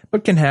step,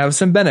 but can have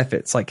some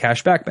benefits like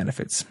cashback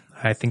benefits.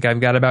 I think I've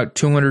got about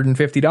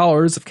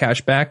 $250 of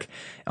cashback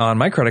on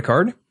my credit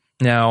card.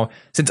 Now,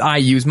 since I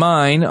use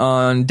mine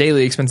on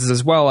daily expenses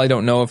as well, I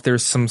don't know if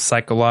there's some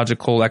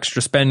psychological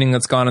extra spending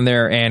that's gone in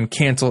there and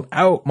canceled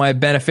out my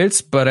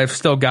benefits, but I've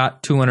still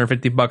got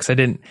 $250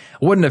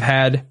 I wouldn't have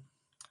had,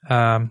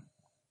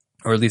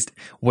 or at least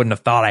wouldn't have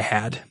thought I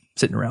had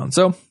sitting around.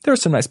 So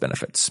there's some nice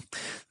benefits.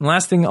 The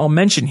last thing I'll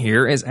mention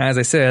here is, as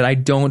I said, I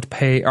don't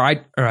pay, or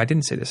I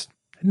didn't say this.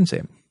 I didn't say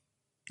it.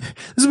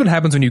 This is what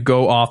happens when you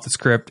go off the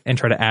script and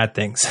try to add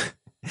things.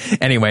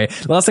 Anyway,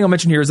 the last thing I'll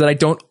mention here is that I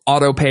don't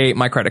auto pay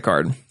my credit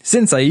card.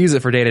 Since I use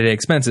it for day-to-day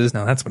expenses,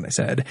 now that's what I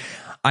said,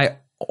 I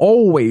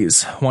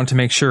always want to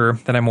make sure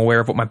that I'm aware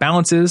of what my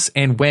balance is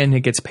and when it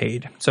gets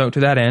paid. So to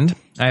that end,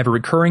 I have a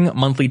recurring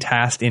monthly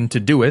task in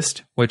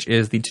Todoist, which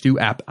is the to-do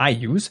app I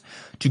use,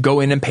 to go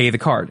in and pay the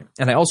card.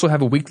 And I also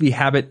have a weekly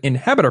habit in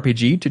Habit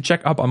RPG to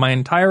check up on my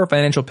entire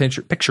financial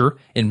picture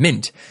in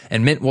Mint.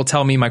 And Mint will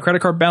tell me my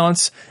credit card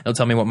balance, it'll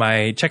tell me what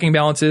my checking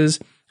balance is,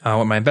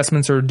 what my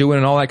investments are doing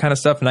and all that kind of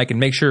stuff. And I can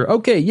make sure,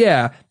 okay,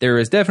 yeah, there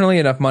is definitely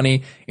enough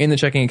money in the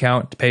checking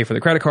account to pay for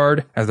the credit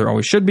card, as there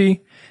always should be,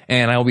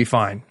 and I will be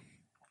fine.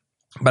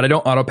 But I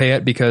don't auto pay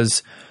it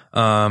because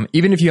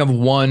even if you have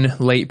one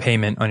late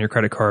payment on your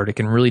credit card, it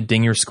can really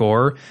ding your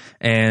score.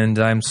 And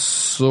I'm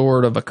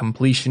sort of a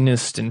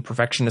completionist and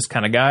perfectionist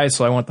kind of guy,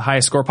 so I want the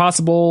highest score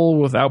possible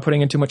without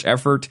putting in too much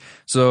effort.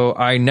 So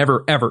I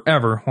never, ever,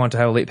 ever want to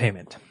have a late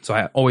payment. So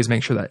I always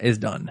make sure that is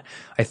done.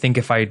 I think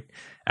if I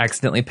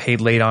accidentally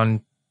paid late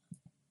on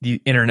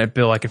the internet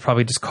bill, I could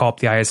probably just call up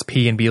the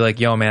ISP and be like,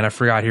 yo, man, I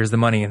forgot, here's the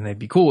money, and they'd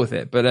be cool with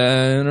it. But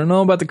I don't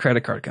know about the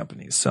credit card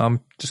companies. So I'm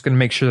just going to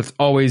make sure that's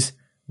always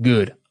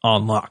good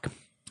on lock.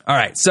 All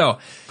right, so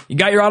you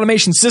got your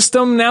automation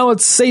system. Now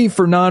let's save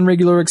for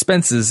non-regular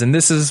expenses. And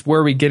this is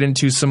where we get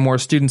into some more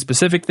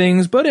student-specific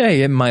things, but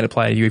hey, it might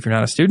apply to you if you're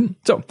not a student.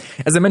 So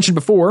as I mentioned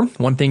before,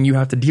 one thing you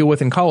have to deal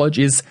with in college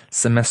is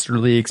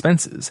semesterly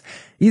expenses.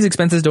 These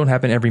expenses don't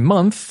happen every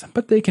month,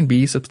 but they can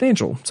be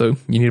substantial, so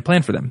you need to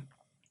plan for them.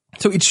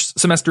 So each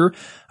semester,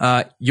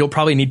 you'll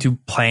probably need to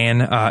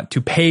plan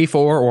to pay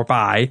for or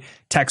buy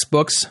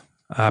textbooks,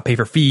 pay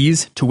for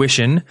fees,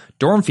 tuition,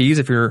 dorm fees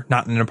if you're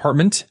not in an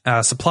apartment,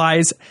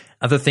 supplies,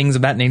 other things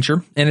of that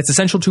nature. And it's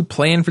essential to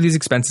plan for these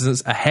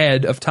expenses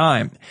ahead of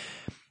time.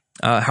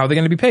 How are they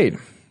going to be paid?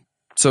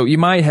 So you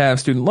might have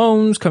student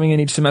loans coming in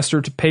each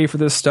semester to pay for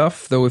this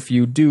stuff, though if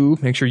you do,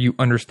 make sure you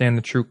understand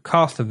the true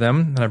cost of them.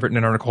 And I've written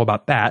an article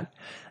about that.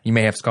 You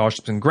may have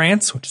scholarships and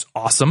grants, which is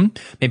awesome.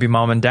 Maybe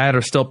mom and dad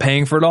are still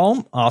paying for it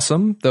all.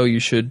 Awesome. Though you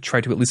should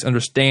try to at least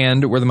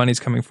understand where the money's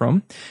coming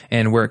from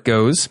and where it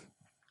goes.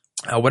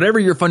 Whatever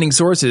your funding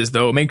source is,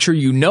 though, make sure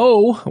you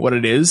know what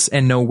it is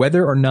and know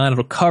whether or not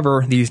it'll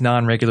cover these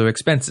non-regular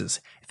expenses.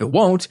 If it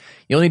won't,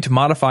 you'll need to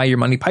modify your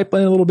money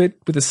pipeline a little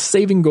bit with a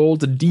saving goal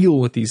to deal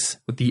with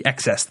the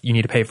excess that you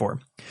need to pay for.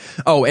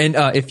 Oh, and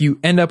if you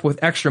end up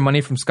with extra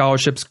money from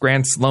scholarships,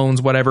 grants,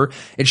 loans, whatever,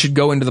 it should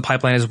go into the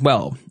pipeline as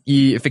well.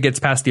 If it gets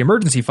past the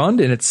emergency fund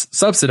and it's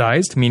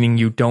subsidized, meaning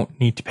you don't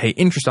need to pay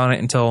interest on it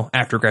until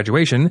after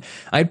graduation,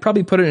 I'd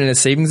probably put it in a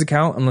savings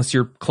account unless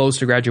you're close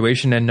to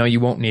graduation and know you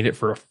won't need it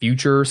for a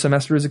future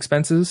semester's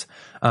expenses.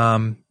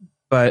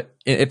 But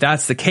if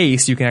that's the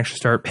case, you can actually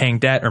start paying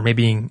debt or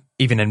maybe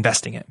even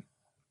investing it.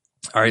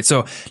 All right,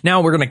 so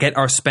now we're going to get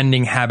our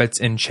spending habits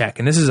in check,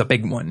 and this is a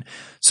big one.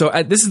 So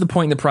this is the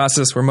point in the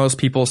process where most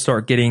people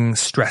start getting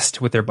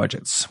stressed with their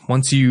budgets.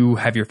 Once you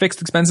have your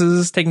fixed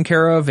expenses taken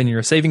care of and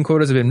your saving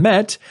quotas have been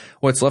met,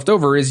 what's left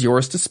over is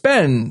yours to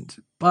spend.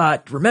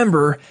 But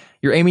remember,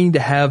 you're aiming to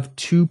have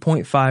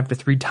 2.5 to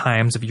 3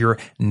 times of your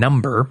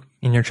number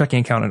in your checking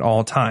account at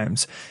all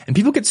times. And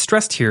people get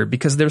stressed here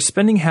because their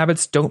spending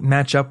habits don't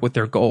match up with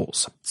their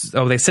goals.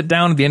 So they sit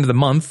down at the end of the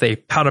month, they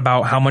pout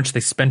about how much they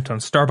spent on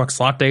Starbucks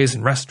lattes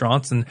and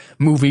restaurants and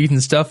movies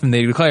and stuff, and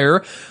they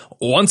declare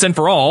once and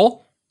for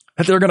all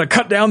that they're going to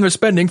cut down their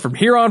spending from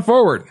here on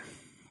forward.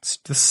 It's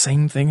the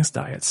same thing as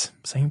diets,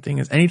 same thing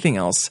as anything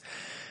else.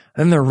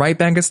 Then they're right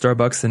back at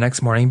Starbucks the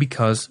next morning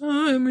because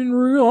I'm in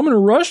a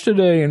rush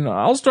today, and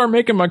I'll start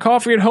making my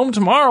coffee at home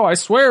tomorrow, I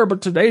swear.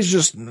 But today's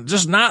just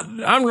not.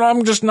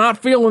 I'm just not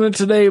feeling it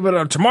today.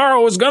 But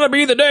tomorrow is gonna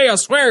be the day, I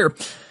swear.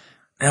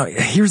 Now,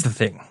 here's the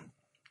thing: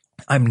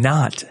 I'm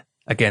not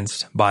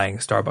against buying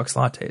Starbucks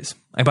lattes.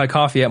 I buy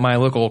coffee at my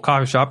local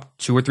coffee shop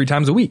 2 or 3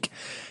 times a week.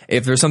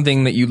 If there's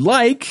something that you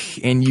like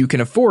and you can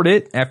afford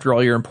it after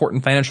all your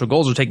important financial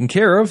goals are taken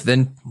care of,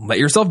 then let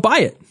yourself buy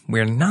it.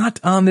 We're not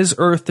on this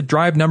earth to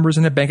drive numbers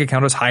in a bank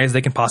account as high as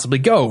they can possibly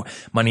go.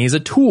 Money is a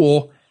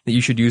tool that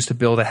you should use to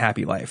build a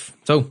happy life.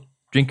 So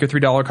drink your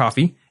 $3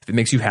 coffee if it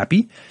makes you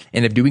happy,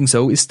 and if doing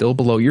so is still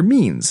below your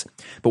means.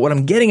 But what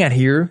I'm getting at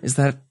here is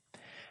that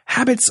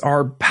habits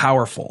are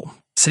powerful.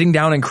 Sitting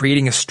down and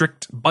creating a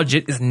strict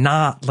budget is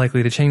not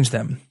likely to change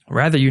them.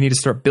 Rather, you need to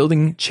start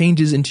building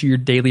changes into your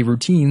daily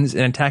routines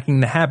and attacking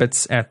the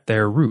habits at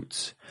their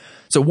roots.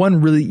 So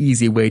one really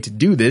easy way to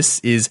do this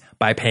is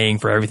by paying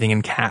for everything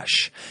in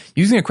cash.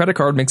 Using a credit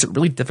card makes it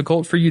really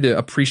difficult for you to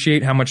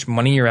appreciate how much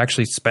money you're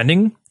actually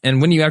spending.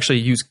 And when you actually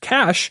use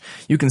cash,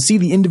 you can see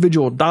the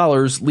individual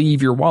dollars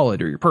leave your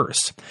wallet or your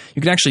purse.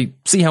 You can actually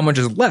see how much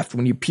is left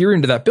when you peer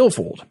into that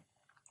billfold.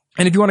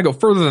 And if you want to go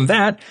further than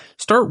that,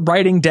 start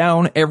writing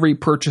down every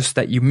purchase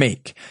that you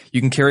make. You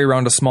can carry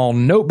around a small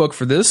notebook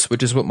for this,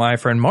 which is what my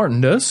friend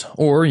Martin does,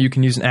 or you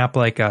can use an app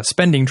like a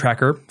spending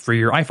tracker for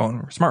your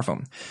iPhone or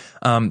smartphone.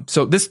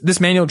 So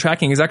this manual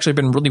tracking has actually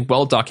been really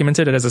well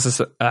documented as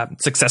a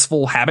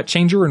successful habit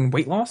changer in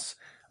weight loss.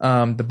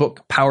 The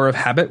book Power of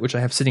Habit, which I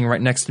have sitting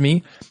right next to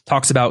me,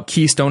 talks about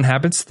keystone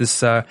habits,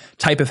 this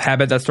type of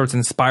habit that starts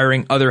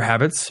inspiring other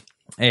habits.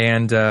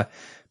 And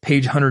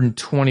page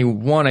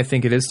 121, I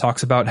think it is,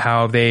 talks about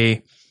how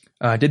they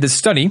did this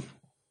study.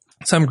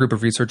 Some group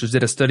of researchers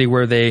did a study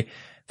where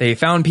they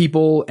found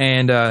people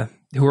and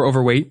who were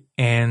overweight,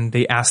 and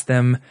they asked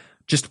them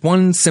just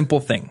one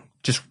simple thing: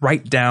 just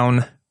write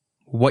down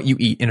what you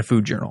eat in a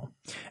food journal.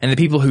 And the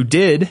people who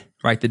did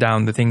write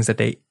down the things that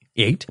they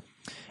ate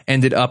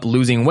ended up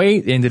losing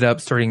weight, they ended up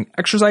starting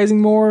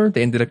exercising more,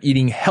 they ended up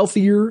eating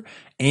healthier,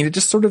 and it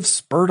just sort of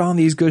spurred on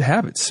these good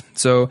habits.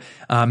 So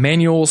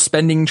manual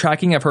spending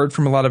tracking, I've heard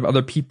from a lot of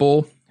other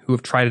people who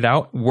have tried it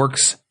out,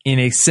 works in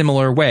a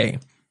similar way.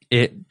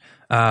 The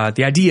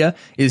idea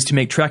is to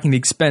make tracking the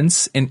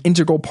expense an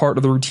integral part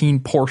of the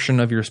routine portion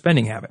of your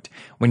spending habit.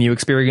 When you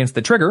experience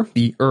the trigger,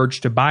 the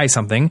urge to buy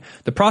something,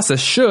 the process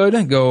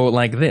should go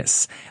like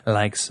this,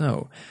 like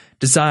so.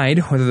 Decide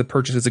whether the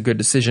purchase is a good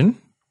decision.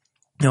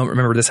 Now,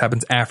 remember, this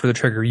happens after the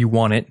trigger. You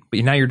want it,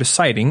 but now you're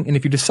deciding. And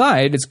if you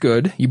decide it's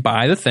good, you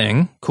buy the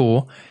thing.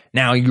 Cool.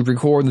 Now you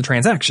record the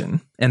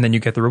transaction, and then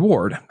you get the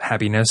reward.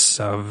 Happiness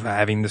of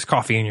having this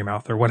coffee in your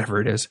mouth or whatever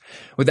it is.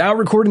 Without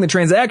recording the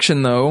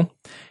transaction, though,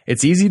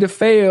 it's easy to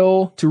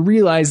fail to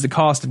realize the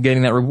cost of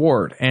getting that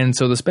reward. And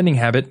so the spending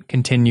habit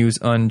continues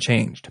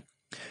unchanged.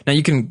 Now,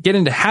 you can get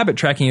into habit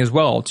tracking as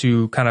well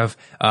to kind of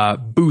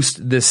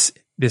boost this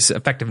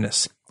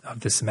effectiveness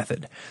of this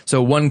method.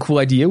 So one cool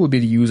idea would be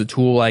to use a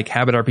tool like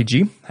Habit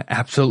RPG. I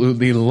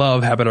absolutely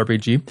love Habit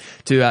RPG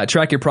to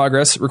track your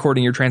progress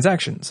recording your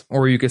transactions.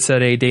 Or you could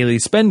set a daily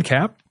spend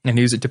cap and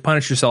use it to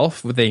punish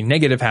yourself with a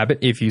negative habit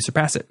if you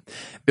surpass it.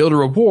 Build a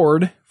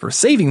reward for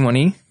saving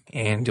money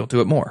and you'll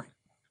do it more.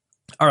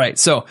 All right,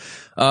 so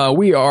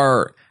we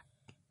are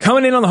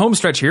coming in on the home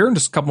stretch here,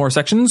 just a couple more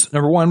sections.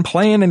 Number 1,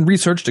 plan and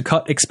research to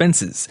cut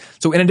expenses.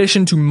 So in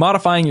addition to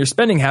modifying your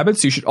spending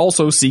habits, you should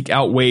also seek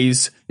out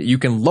ways that you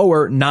can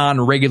lower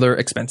non-regular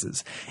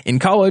expenses. In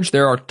college,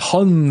 there are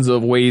tons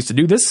of ways to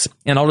do this,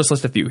 and I'll just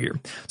list a few here.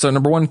 So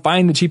number 1,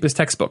 find the cheapest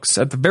textbooks.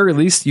 At the very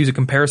least, use a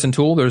comparison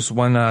tool. There's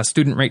one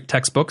student rate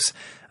textbooks.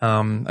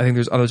 I think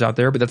there's others out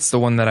there, but that's the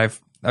one that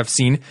I've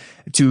seen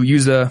to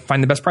use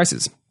find the best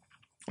prices.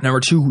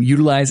 Number 2,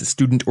 utilize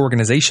student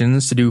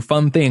organizations to do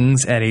fun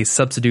things at a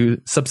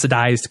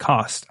subsidized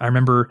cost. I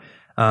remember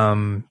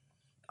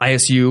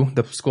ISU,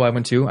 the school I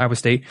went to, Iowa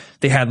State,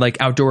 they had like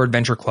outdoor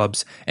adventure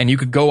clubs, and you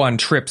could go on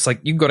trips. Like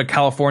you could go to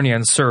California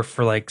and surf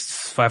for like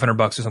 $500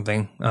 or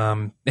something.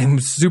 It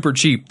was super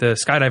cheap. The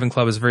skydiving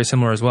club is very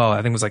similar as well. I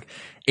think it was like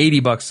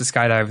 $80 to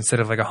skydive instead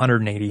of like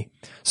 $180.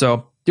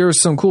 So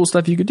there's some cool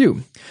stuff you could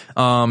do.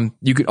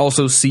 You could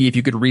also see if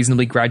you could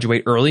reasonably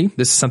graduate early.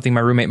 This is something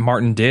my roommate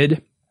Martin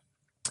did.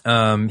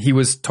 He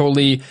was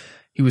totally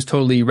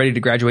ready to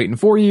graduate in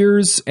 4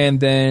 years, and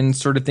then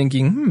started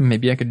thinking,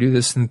 maybe I could do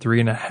this in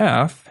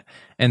 3.5.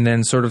 and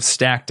then sort of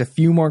stacked a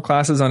few more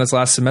classes on his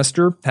last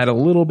semester. Had a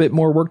little bit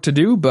more work to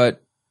do,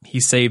 but he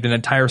saved an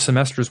entire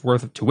semester's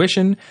worth of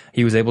tuition.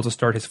 He was able to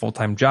start his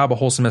full-time job a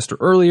whole semester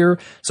earlier,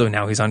 so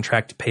now he's on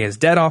track to pay his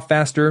debt off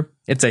faster.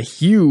 It's a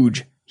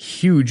huge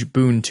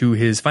boon to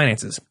his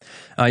finances.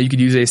 You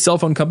could use a cell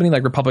phone company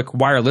like Republic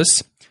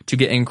Wireless to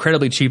get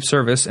incredibly cheap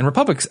service. And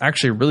Republic's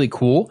actually really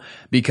cool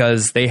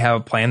because they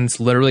have plans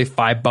literally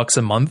 $5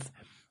 a month.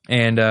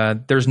 And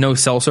there's no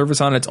cell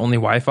service on it. It's only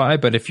Wi-Fi.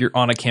 But if you're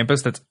on a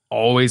campus that's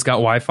always got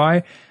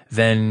Wi-Fi,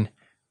 then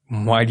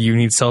why do you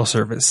need cell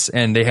service?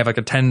 And they have like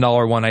a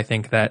 $10 one, I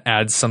think, that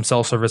adds some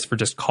cell service for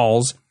just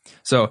calls.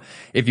 So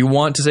if you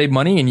want to save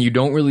money and you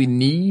don't really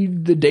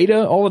need the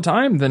data all the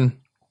time, then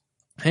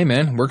hey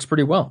man, works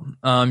pretty well.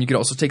 You could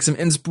also take some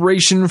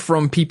inspiration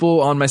from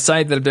people on my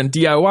site that have done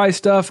DIY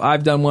stuff.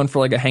 I've done one for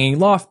like a hanging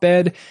loft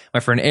bed.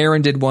 My friend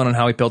Aaron did one on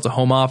how he built a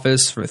home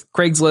office with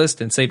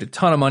Craigslist and saved a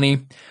ton of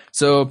money.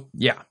 So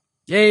yeah,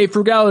 yay,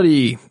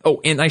 frugality.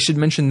 Oh, and I should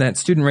mention that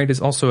Student Rate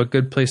is also a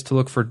good place to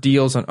look for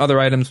deals on other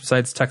items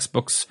besides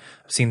textbooks.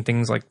 I've seen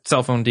things like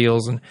cell phone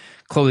deals and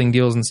clothing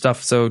deals and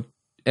stuff. So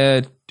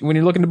when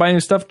you're looking to buy new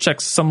stuff, check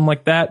something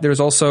like that.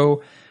 There's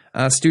also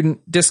student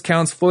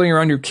discounts floating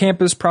around your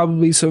campus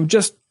probably, so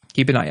just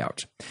keep an eye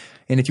out.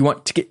 And if you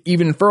want to get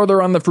even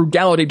further on the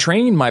frugality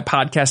train, my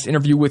podcast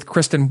interview with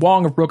Kristen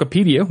Wong of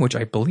Brokopedia, which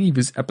I believe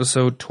is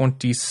episode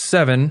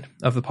 27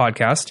 of the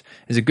podcast,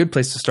 is a good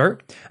place to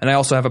start. And I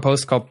also have a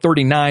post called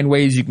 39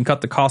 Ways You Can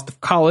Cut the Cost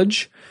of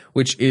College,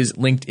 which is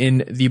linked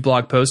in the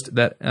blog post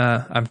that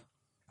I'm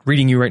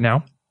reading you right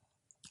now.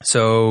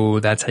 So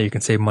that's how you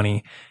can save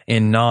money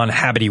in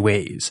non-habity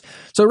ways.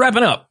 So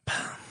wrapping up.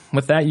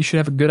 With that, you should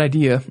have a good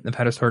idea of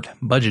how to start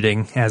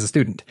budgeting as a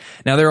student.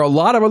 Now, there are a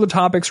lot of other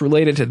topics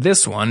related to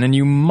this one, and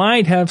you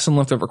might have some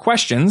leftover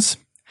questions,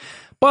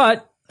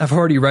 but I've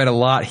already read a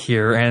lot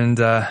here, and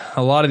a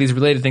lot of these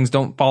related things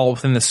don't fall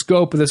within the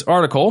scope of this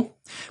article,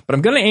 but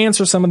I'm going to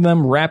answer some of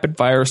them rapid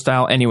fire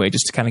style anyway,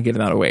 just to kind of get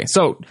them out of the way.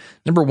 So,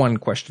 number one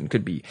question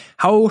could be,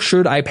 how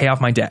should I pay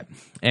off my debt?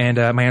 And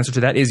my answer to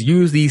that is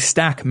use the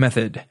stack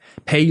method.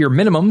 Pay your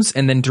minimums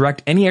and then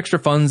direct any extra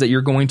funds that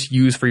you're going to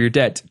use for your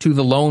debt to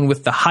the loan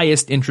with the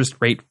highest interest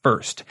rate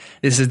first.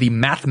 This is the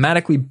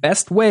mathematically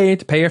best way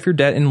to pay off your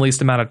debt in the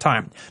least amount of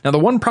time. Now, the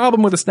one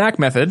problem with the stack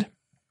method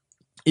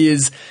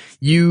is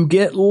you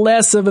get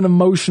less of an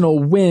emotional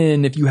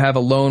win if you have a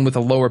loan with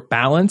a lower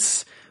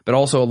balance, but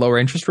also a lower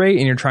interest rate,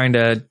 and you're trying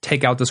to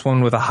take out this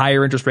one with a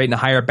higher interest rate and a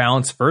higher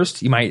balance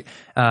first. You might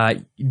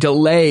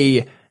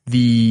delay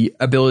the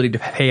ability to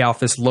pay off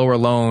this lower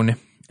loan,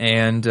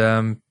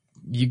 and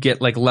you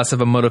get like less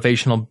of a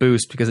motivational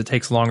boost because it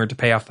takes longer to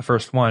pay off the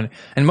first one.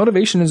 And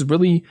motivation is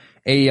really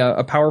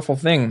a powerful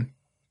thing.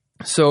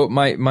 So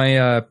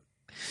my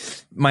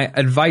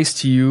advice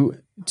to you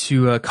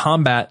to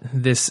combat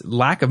this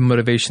lack of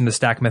motivation the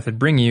stack method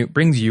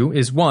brings you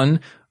is, one,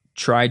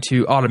 try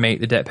to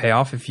automate the debt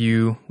payoff if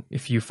you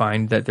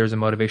find that there's a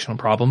motivational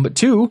problem. But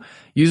two,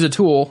 use a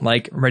tool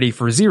like Ready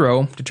for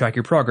Zero to track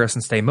your progress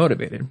and stay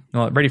motivated.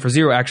 Well, Ready for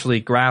Zero actually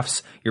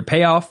graphs your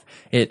payoff.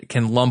 It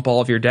can lump all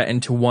of your debt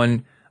into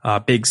one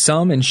big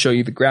sum and show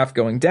you the graph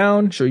going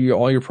down, show you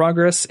all your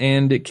progress,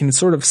 and it can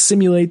sort of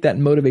simulate that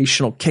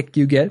motivational kick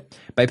you get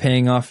by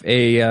paying off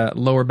a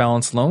lower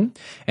balance loan.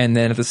 And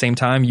then at the same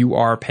time, you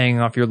are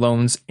paying off your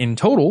loans in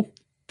total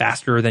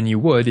faster than you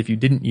would if you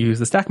didn't use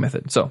the stack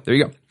method. So there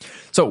you go.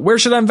 So where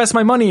should I invest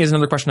my money is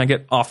another question I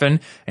get often,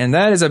 and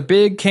that is a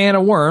big can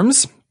of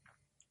worms.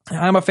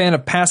 I'm a fan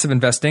of passive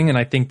investing, and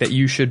I think that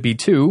you should be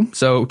too.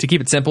 So to keep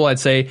it simple, I'd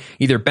say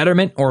either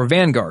Betterment or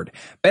Vanguard.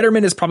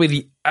 Betterment is probably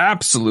the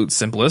absolute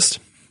simplest,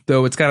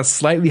 though it's got a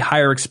slightly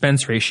higher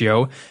expense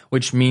ratio,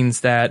 which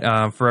means that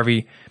for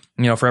every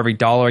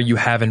dollar you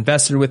have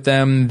invested with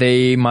them,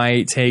 they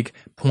might take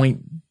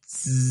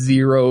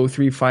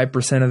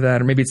 0.035% of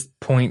that, or maybe it's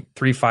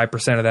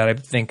 0.35% of that, I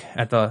think,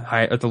 at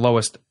the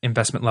lowest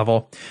investment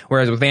level.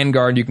 Whereas with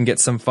Vanguard, you can get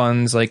some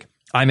funds, like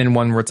I'm in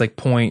one where it's like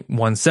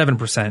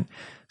 0.17%.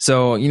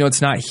 So,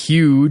 it's not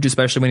huge,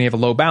 especially when you have a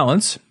low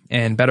balance,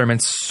 and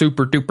Betterment's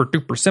super duper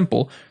duper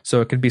simple. So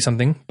it could be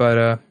something,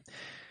 but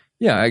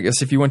yeah, I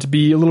guess if you want to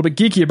be a little bit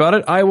geeky about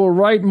it, I will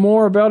write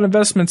more about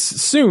investments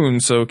soon.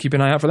 So keep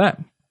an eye out for that.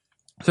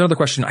 So another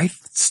question, I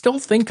still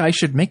think I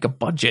should make a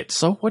budget.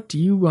 So what do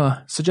you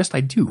suggest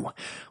I do?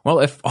 Well,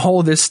 if all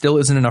of this still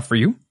isn't enough for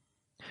you,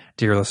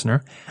 dear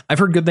listener, I've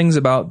heard good things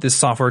about this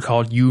software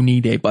called You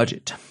Need a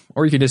Budget,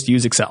 or you could just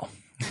use Excel.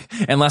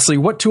 And lastly,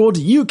 what tool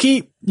do you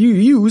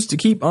use to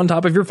keep on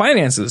top of your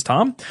finances,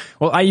 Tom?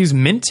 Well, I use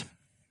Mint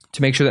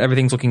to make sure that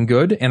everything's looking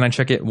good, and I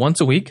check it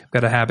once a week. I've got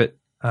to have it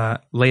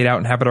laid out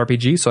in Habit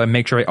RPG, so I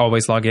make sure I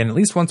always log in at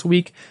least once a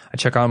week. I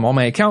check on all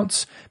my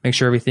accounts, make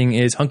sure everything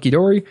is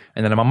hunky-dory,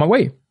 and then I'm on my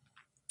way.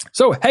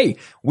 So, hey,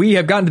 we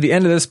have gotten to the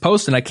end of this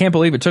post, and I can't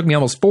believe it took me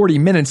almost 40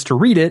 minutes to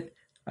read it.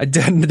 I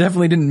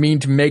definitely didn't mean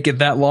to make it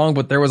that long,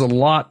 but there was a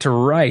lot to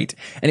write.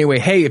 Anyway,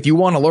 hey, if you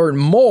want to learn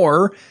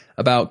more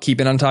about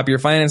keeping on top of your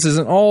finances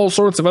and all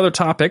sorts of other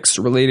topics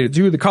related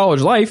to the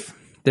college life,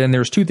 then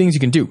there's two things you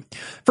can do.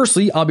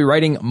 Firstly, I'll be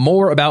writing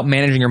more about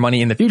managing your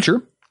money in the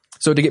future.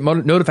 So to get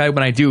notified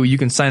when I do, you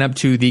can sign up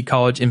to the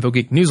College Info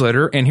Geek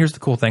newsletter. And here's the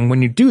cool thing.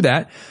 When you do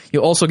that,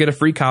 you'll also get a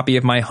free copy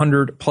of my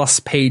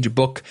 100+ page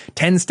book,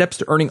 10 Steps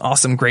to Earning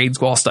Awesome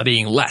Grades While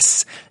Studying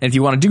Less. And if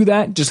you want to do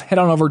that, just head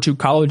on over to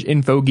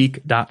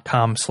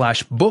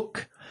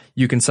collegeinfogeek.com/book.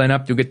 You can sign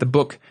up. You'll get the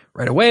book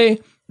right away.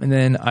 And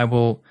then I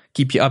will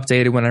keep you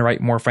updated when I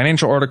write more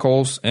financial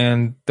articles,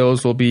 and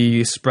those will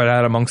be spread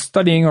out amongst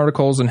studying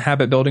articles and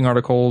habit building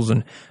articles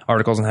and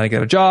articles on how to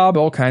get a job,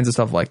 all kinds of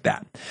stuff like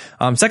that.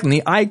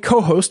 Secondly, I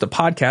co-host a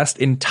podcast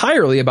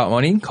entirely about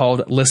money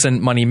called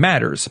Listen, Money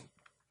Matters.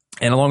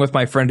 And along with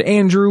my friend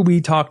Andrew,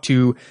 we talk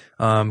to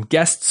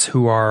guests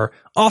who are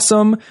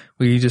awesome.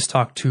 We just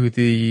talked to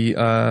the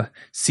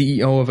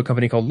CEO of a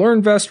company called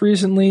LearnVest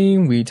recently.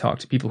 We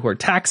talked to people who are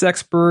tax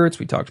experts.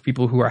 We talked to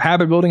people who are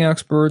habit building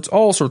experts,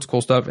 all sorts of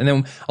cool stuff. And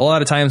then a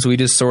lot of times we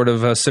just sort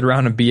of sit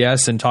around and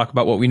BS and talk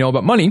about what we know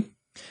about money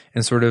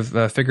and sort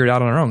of figure it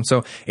out on our own.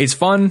 So it's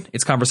fun.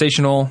 It's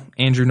conversational.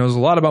 Andrew knows a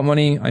lot about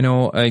money. I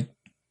know a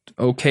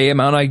okay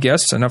amount, I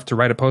guess, enough to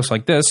write a post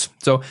like this.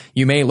 So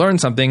you may learn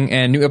something,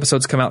 and new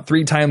episodes come out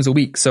 3 times a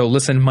week. So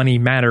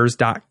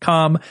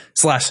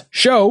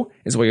listenmoneymatters.com/show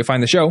is where you'll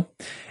find the show.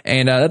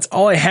 And that's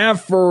all I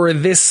have for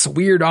this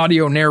weird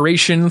audio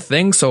narration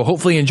thing. So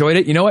hopefully you enjoyed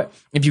it. You know what?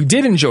 If you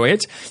did enjoy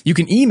it, you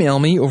can email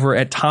me over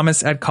at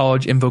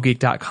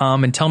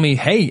thomas@collegeinfogeek.com and tell me,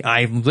 hey,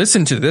 I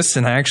listened to this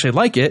and I actually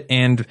like it.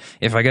 And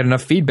if I get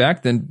enough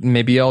feedback, then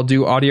maybe I'll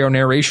do audio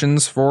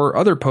narrations for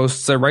other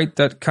posts I write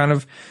that kind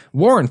of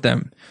warrant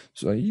them.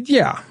 So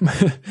yeah,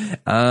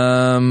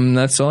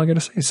 that's all I got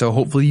to say. So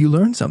hopefully you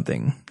learned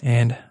something,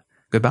 and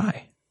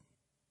goodbye.